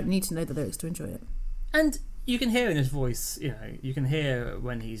you don't need to know the lyrics to enjoy it. And you can hear in his voice, you know, you can hear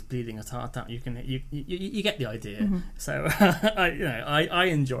when he's bleeding his heart out. You get the idea. So I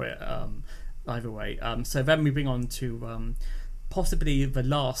enjoy it either way. So then we bring on to possibly the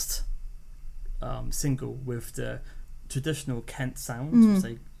last single with the traditional Kent sound. Which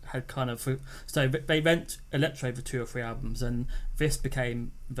they had kind of, so they went electro for 2 or 3 albums, and this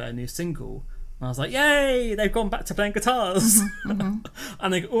became their new single. And I was like, yay, they've gone back to playing guitars.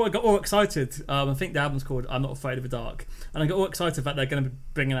 And I got all excited. I think the album's called I'm Not Afraid of the Dark. And I got all excited that they're going to be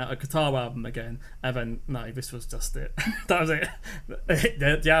bringing out a guitar album again. And then, no, this was just it. That was it.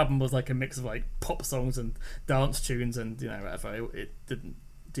 The album was like a mix of like pop songs and dance tunes and, you know, whatever. It didn't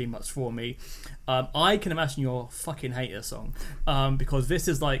do much for me. I can imagine you'll fucking hate this song. Because this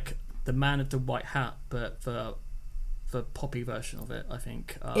is like the Man with the White Hat, but the poppy version of it, I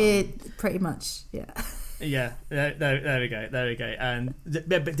think. It pretty much, yeah. Yeah, there we go. And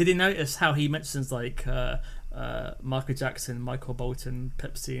but did you notice how he mentions like Michael Jackson, Michael Bolton,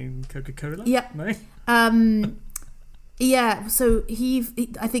 Pepsi, and Coca-Cola? Yeah. No? Yeah. So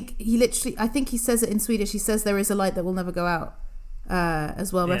I think he says it in Swedish. He says there is a light that will never go out,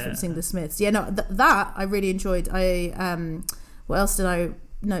 as well, referencing the Smiths. Yeah, no, that I really enjoyed. What else did I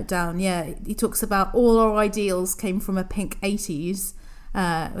note down? Yeah, he talks about all our ideals came from a pink 80s,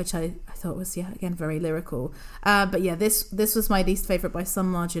 which I thought was, yeah, again, very lyrical. But yeah, this was my least favourite by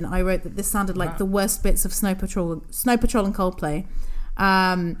some margin. I wrote that this sounded like the worst bits of Snow Patrol and Coldplay.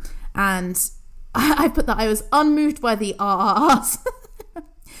 And I put that I was unmoved by the RRRs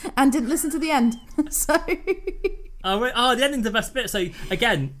and didn't listen to the end. So the ending's the best bit. So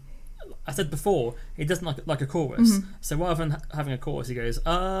again, I said before, he doesn't like a chorus. So rather than having a chorus, he goes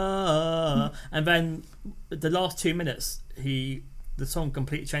and then the last 2 minutes, the song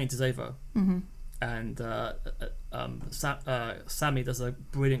completely changes over, and Sammy does a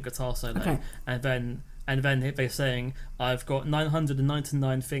brilliant guitar solo, and then they're saying, "I've got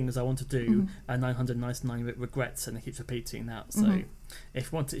 999 things I want to do, and 999 regrets," and it keeps repeating that. So.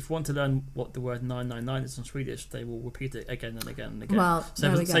 If you want to learn what the word 999 is in Swedish, they will repeat it again and again and again. Well,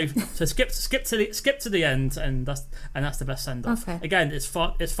 so skip to the end, and that's the best send off. Okay. Again, it's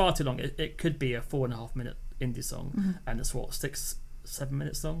far too long. It could be a 4.5 minute indie song, and it's 6-7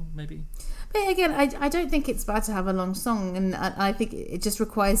 minute song maybe. But again, I don't think it's bad to have a long song, and I think it just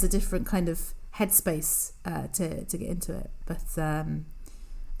requires a different kind of headspace to get into it.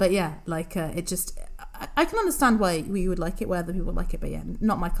 But yeah, like it just. I can understand why we would like it, why other people like it, but yeah,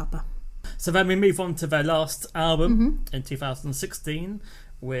 not my cuppa. So then we move on to their last album in 2016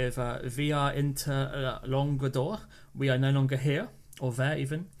 with Vi är inte längre då, We Are No Longer Here, or there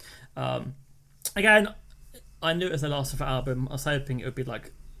even. Again, I knew it was the last of the album. I was hoping it would be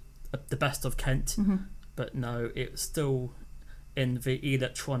like the best of Kent, but no, it's still in the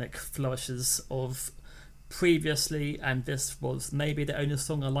electronic flourishes of previously, and this was maybe the only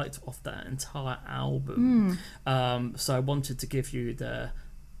song I liked off that entire album. So I wanted to give you the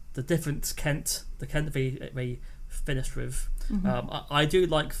different Kent, the Kent they finished with. I do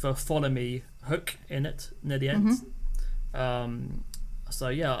like the Follow Me hook in it near the end. So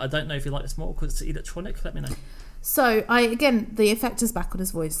yeah, I don't know if you like this more because it's electronic. Let me know. So the effect is back on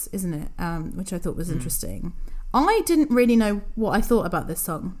his voice, isn't it? Which I thought was interesting. I didn't really know what I thought about this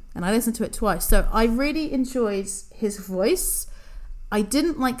song, and I listened to it twice. So I really enjoyed his voice. I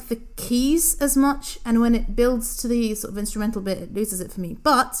didn't like the keys as much, and when it builds to the sort of instrumental bit, it loses it for me.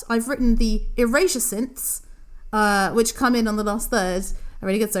 But I've written the erasure synths, which come in on the last third, are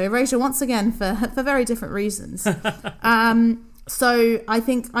really good. So erasure once again for very different reasons. So I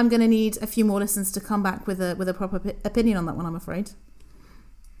think I'm going to need a few more listens to come back with a proper opinion on that one, I'm afraid.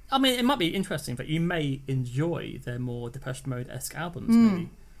 I mean, it might be interesting that you may enjoy their more Depeche Mode-esque albums, maybe.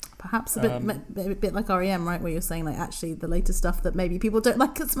 Perhaps a bit like R.E.M., right? Where you're saying, like, actually, the later stuff that maybe people don't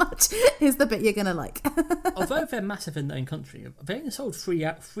like as much is the bit you're going to like. Although they're massive in their own country, they only sold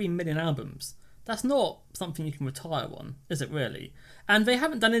 3 million albums. That's not something you can retire on, is it really? And they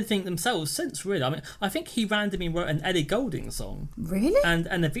haven't done anything themselves since, really. I mean, I think he randomly wrote an Ellie Goulding song. Really? And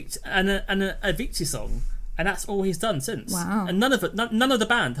an Avicii song. and that's all he's done since. Wow. And none of the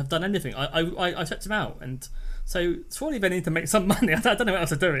band have done anything. I checked him out, and so surely they need to make some money. I don't know what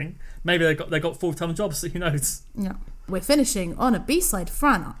else they're doing. Maybe they got full-time jobs. So who knows? Yeah. We're finishing on a B-side.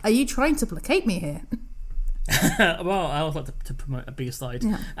 Fran, are you trying to placate me here? Well, I always like to promote a B-side,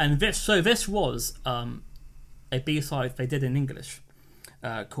 and this was a B-side they did in English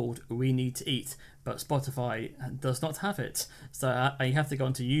called "We Need to Eat," but Spotify does not have it, so you have to go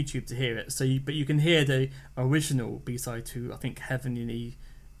onto YouTube to hear it. But you can hear the original B-side to, I think, Heavenly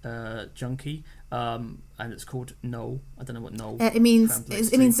Junkie, and it's called Null. I don't know what Null. It means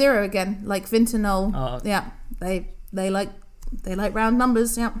zero again, like Vinter Null. Yeah, they like round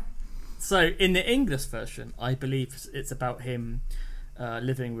numbers. Yeah. So in the English version, I believe it's about him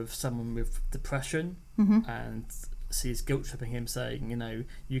living with someone with depression, and sees guilt tripping him, saying,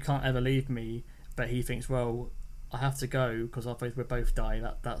 you can't ever leave me. But he thinks, well, I have to go because otherwise we'll both die.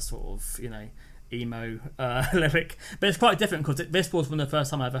 That sort of, emo lyric. But it's quite different because this was one of the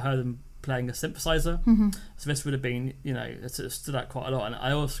first time I ever heard him playing a synthesizer. So this would have been, it sort of stood out quite a lot. And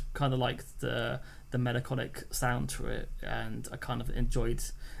I also kind of liked the melancholic sound to it, and I kind of enjoyed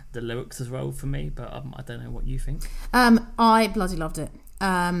the lyrics as well for me. But I don't know what you think. I bloody loved it.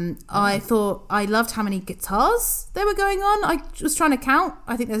 I thought I loved how many guitars there were going on. I was trying to count.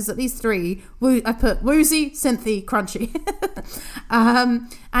 I think there's at least 3. I put woozy, synthy, crunchy.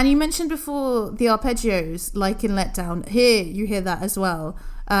 And you mentioned before the arpeggios, like in Letdown. Here you hear that as well.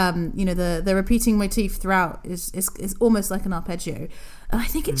 The repeating motif throughout is almost like an arpeggio. And I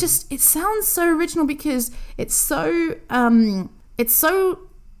think it sounds so original because it's so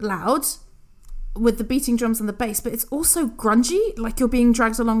loud with the beating drums and the bass, but it's also grungy, like you're being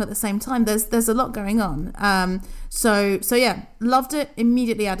dragged along at the same time. There's a lot going on. So yeah, loved it.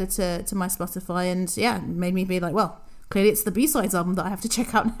 Immediately added to my Spotify, and yeah, made me be like, well, clearly it's the B-sides album that I have to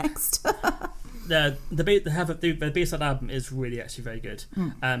check out next. The B-side album is really actually very good,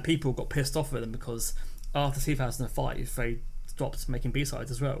 and people got pissed off with them because after 2005 they stopped making B-sides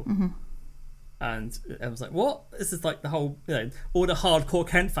as well. And I was like, what? This is like the whole, all the hardcore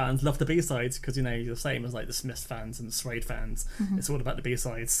Kent fans love the B-sides because, you're the same as like the Smiths fans and the Suede fans. It's all about the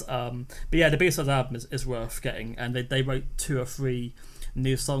B-sides. But yeah, the B-sides album is worth getting. And they wrote 2 or 3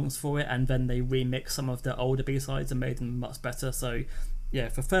 new songs for it, and then they remixed some of the older B-sides and made them much better. So yeah,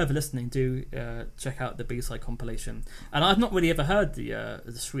 for further listening, do check out the B-side compilation. And I've not really ever heard the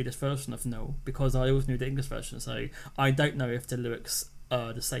Swedish version of No, because I always knew the English version. So I don't know if the lyrics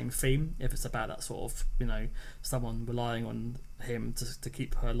the same theme, if it's about that sort of someone relying on him to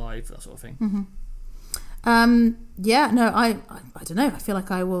keep her alive, that sort of thing. I don't know, I feel like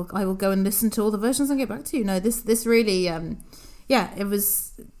I will go and listen to all the versions and get back to you. This really it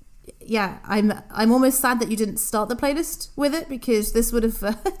was I'm almost sad that you didn't start the playlist with it, because this would have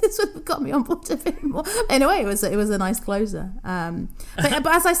got me on board a bit more. In a way, it was a nice closer. But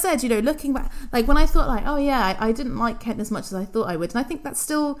as I said, looking back, like when I thought like, oh yeah, I didn't like Kent as much as I thought I would, and I think that's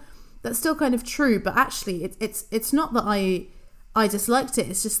still kind of true. But actually, it's not that I disliked it.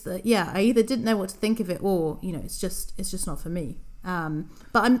 It's just that I either didn't know what to think of it, or it's just not for me.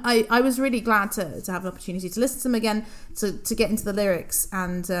 But I was really glad to have an opportunity to listen to them again, to get into the lyrics,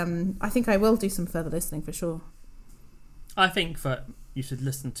 and I think I will do some further listening for sure. I think that you should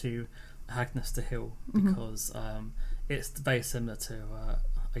listen to Agnes de Hill, because it's very similar to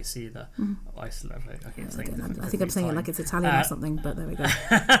I see the Iceland. I think I'm saying it like it's Italian or something, but there we go.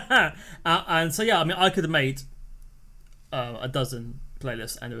 And so I mean, I could have made a dozen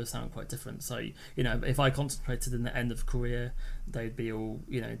playlists and it would sound quite different. So if I concentrated in the end of career, they'd be all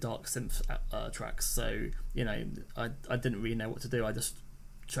dark synth tracks. So I didn't really know what to do. I just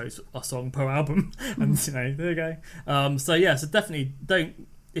chose a song per album, and there you go. So definitely don't.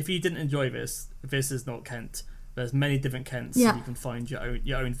 If you didn't enjoy this is not Kent. There's many different Kents. So you can find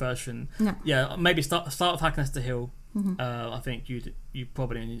your own version. Maybe start with Agnes de Hill. I think you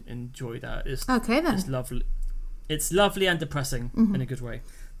probably enjoy that. It's lovely. It's lovely and depressing in a good way.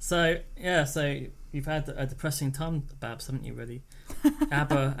 So you've had a depressing time, Babs, haven't you? Really,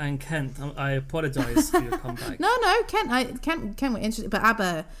 ABBA and Kent. I apologise for your comeback. No, Kent were interesting, but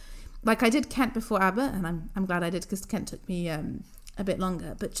ABBA, like I did Kent before ABBA, and I'm glad I did, because Kent took me a bit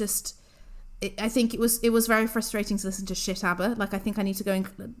longer. But just, I think it was very frustrating to listen to shit ABBA. Like I think I need to go and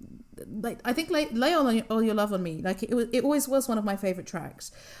lay all your love on me. Like it always was one of my favourite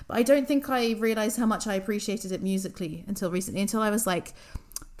tracks, but I don't think I realised how much I appreciated it musically until recently. Until I was like,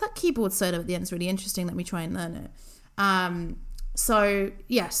 that keyboard solo at the end is really interesting. Let me try and learn it. So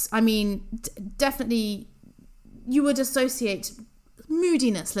yes, I mean definitely you would associate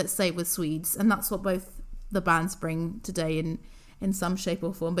moodiness, let's say, with Swedes, and that's what both the bands bring today in in some shape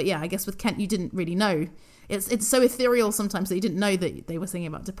or form. But yeah, I guess with Kent, you didn't really know. It's so ethereal sometimes that you didn't know that they were singing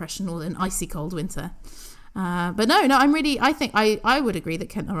about depression or an icy cold winter. But no, I think I would agree that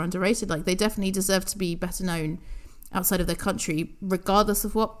Kent are underrated. Like, they definitely deserve to be better known outside of their country, regardless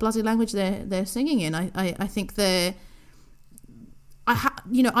of what bloody language they're singing in. I think they're...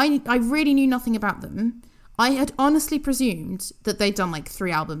 I really knew nothing about them. I had honestly presumed that they'd done like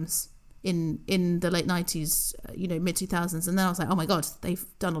 3 albums in the late 90s, mid 2000s, and then I was like, oh my god, they've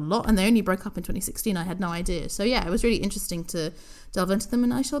done a lot, and they only broke up in 2016. I had no idea. So yeah, it was really interesting to delve into them,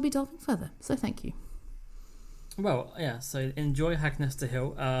 and I shall be delving further. So thank you. Well, yeah. So enjoy Hagnester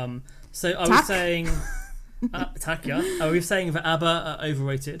Hill. So are we saying Takya? Are we saying that ABBA are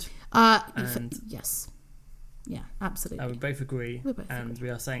overrated? Yes. Yeah, absolutely. We both agree. We both and agree.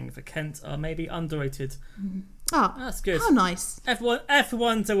 we are saying that Kent are maybe underrated. Mm-hmm. Oh, that's good. How nice.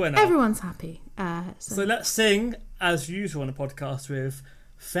 Everyone's a winner. Everyone's happy. So let's sing, as usual on a podcast, with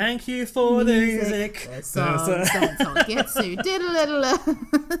 "Thank You for the Music."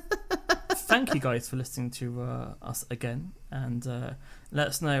 Thank you guys for listening to us again, and let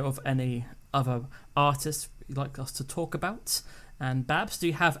us know of any other artists you'd like us to talk about. And Babs, do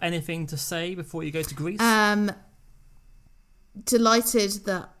you have anything to say before you go to Greece? Delighted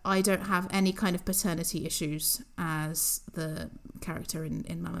that I don't have any kind of paternity issues as the character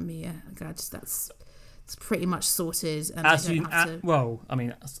in Mamma Mia. Glad it's pretty much sorted. And as I don't you, have to... well, I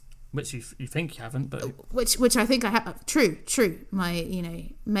mean, which you think you haven't, but which I think I have. True. My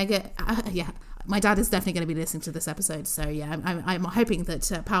mega my dad is definitely going to be listening to this episode. So yeah, I'm hoping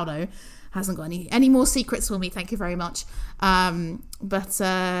that Paolo hasn't got any more secrets for me. Thank you very much. But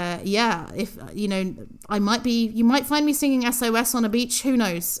if I might be, you might find me singing SOS on a beach. Who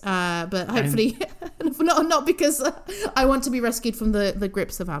knows? But hopefully not because I want to be rescued from the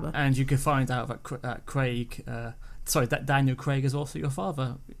grips of ABBA. And you can find out that Craig, that Daniel Craig is also your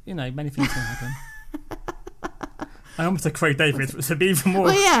father. Many things can happen. I almost said Craig David, but it'd be even more.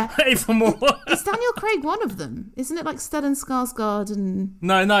 Oh yeah, even more. Is Daniel Craig one of them? Isn't it like Stellan Skarsgård and?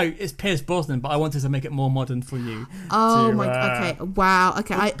 No, it's Pierce Brosnan. But I wanted to make it more modern for you. Oh okay, wow,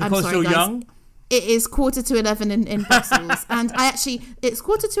 okay. I'm sorry, you're guys. Young. It is 11:45 in Brussels, and it's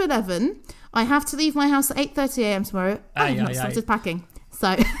 11:45. I have to leave my house at 8:30 a.m. tomorrow. I have not started packing.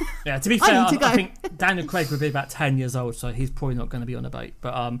 So yeah, to be fair, I think Daniel Craig would be about 10 years old, so he's probably not going to be on a boat.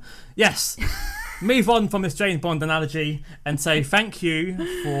 But yes. Move on from this James Bond analogy and say thank you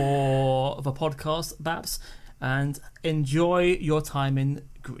for the podcast, Babs, and enjoy your time in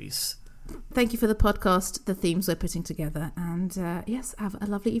Greece. Thank you for the podcast, the themes we're putting together, and yes, have a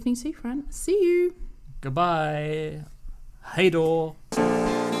lovely evening too, Fran. See you. Goodbye. Hey door.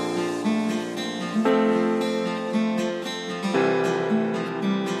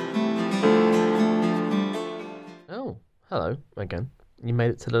 Oh, hello again. You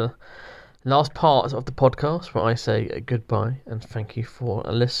made it to the last part of the podcast where I say goodbye and thank you for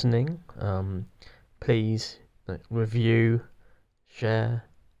listening. Please review, share,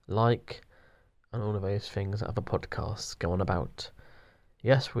 like, and all of those things that other podcasts go on about.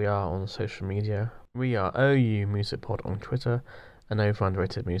 Yes, we are on social media. We are OU Music Pod on Twitter and Over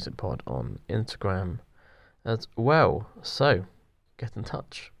Underrated Music Pod on Instagram as well. So get in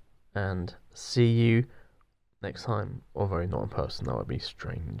touch and see you next time. Although not in person, that would be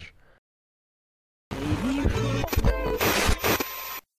strange.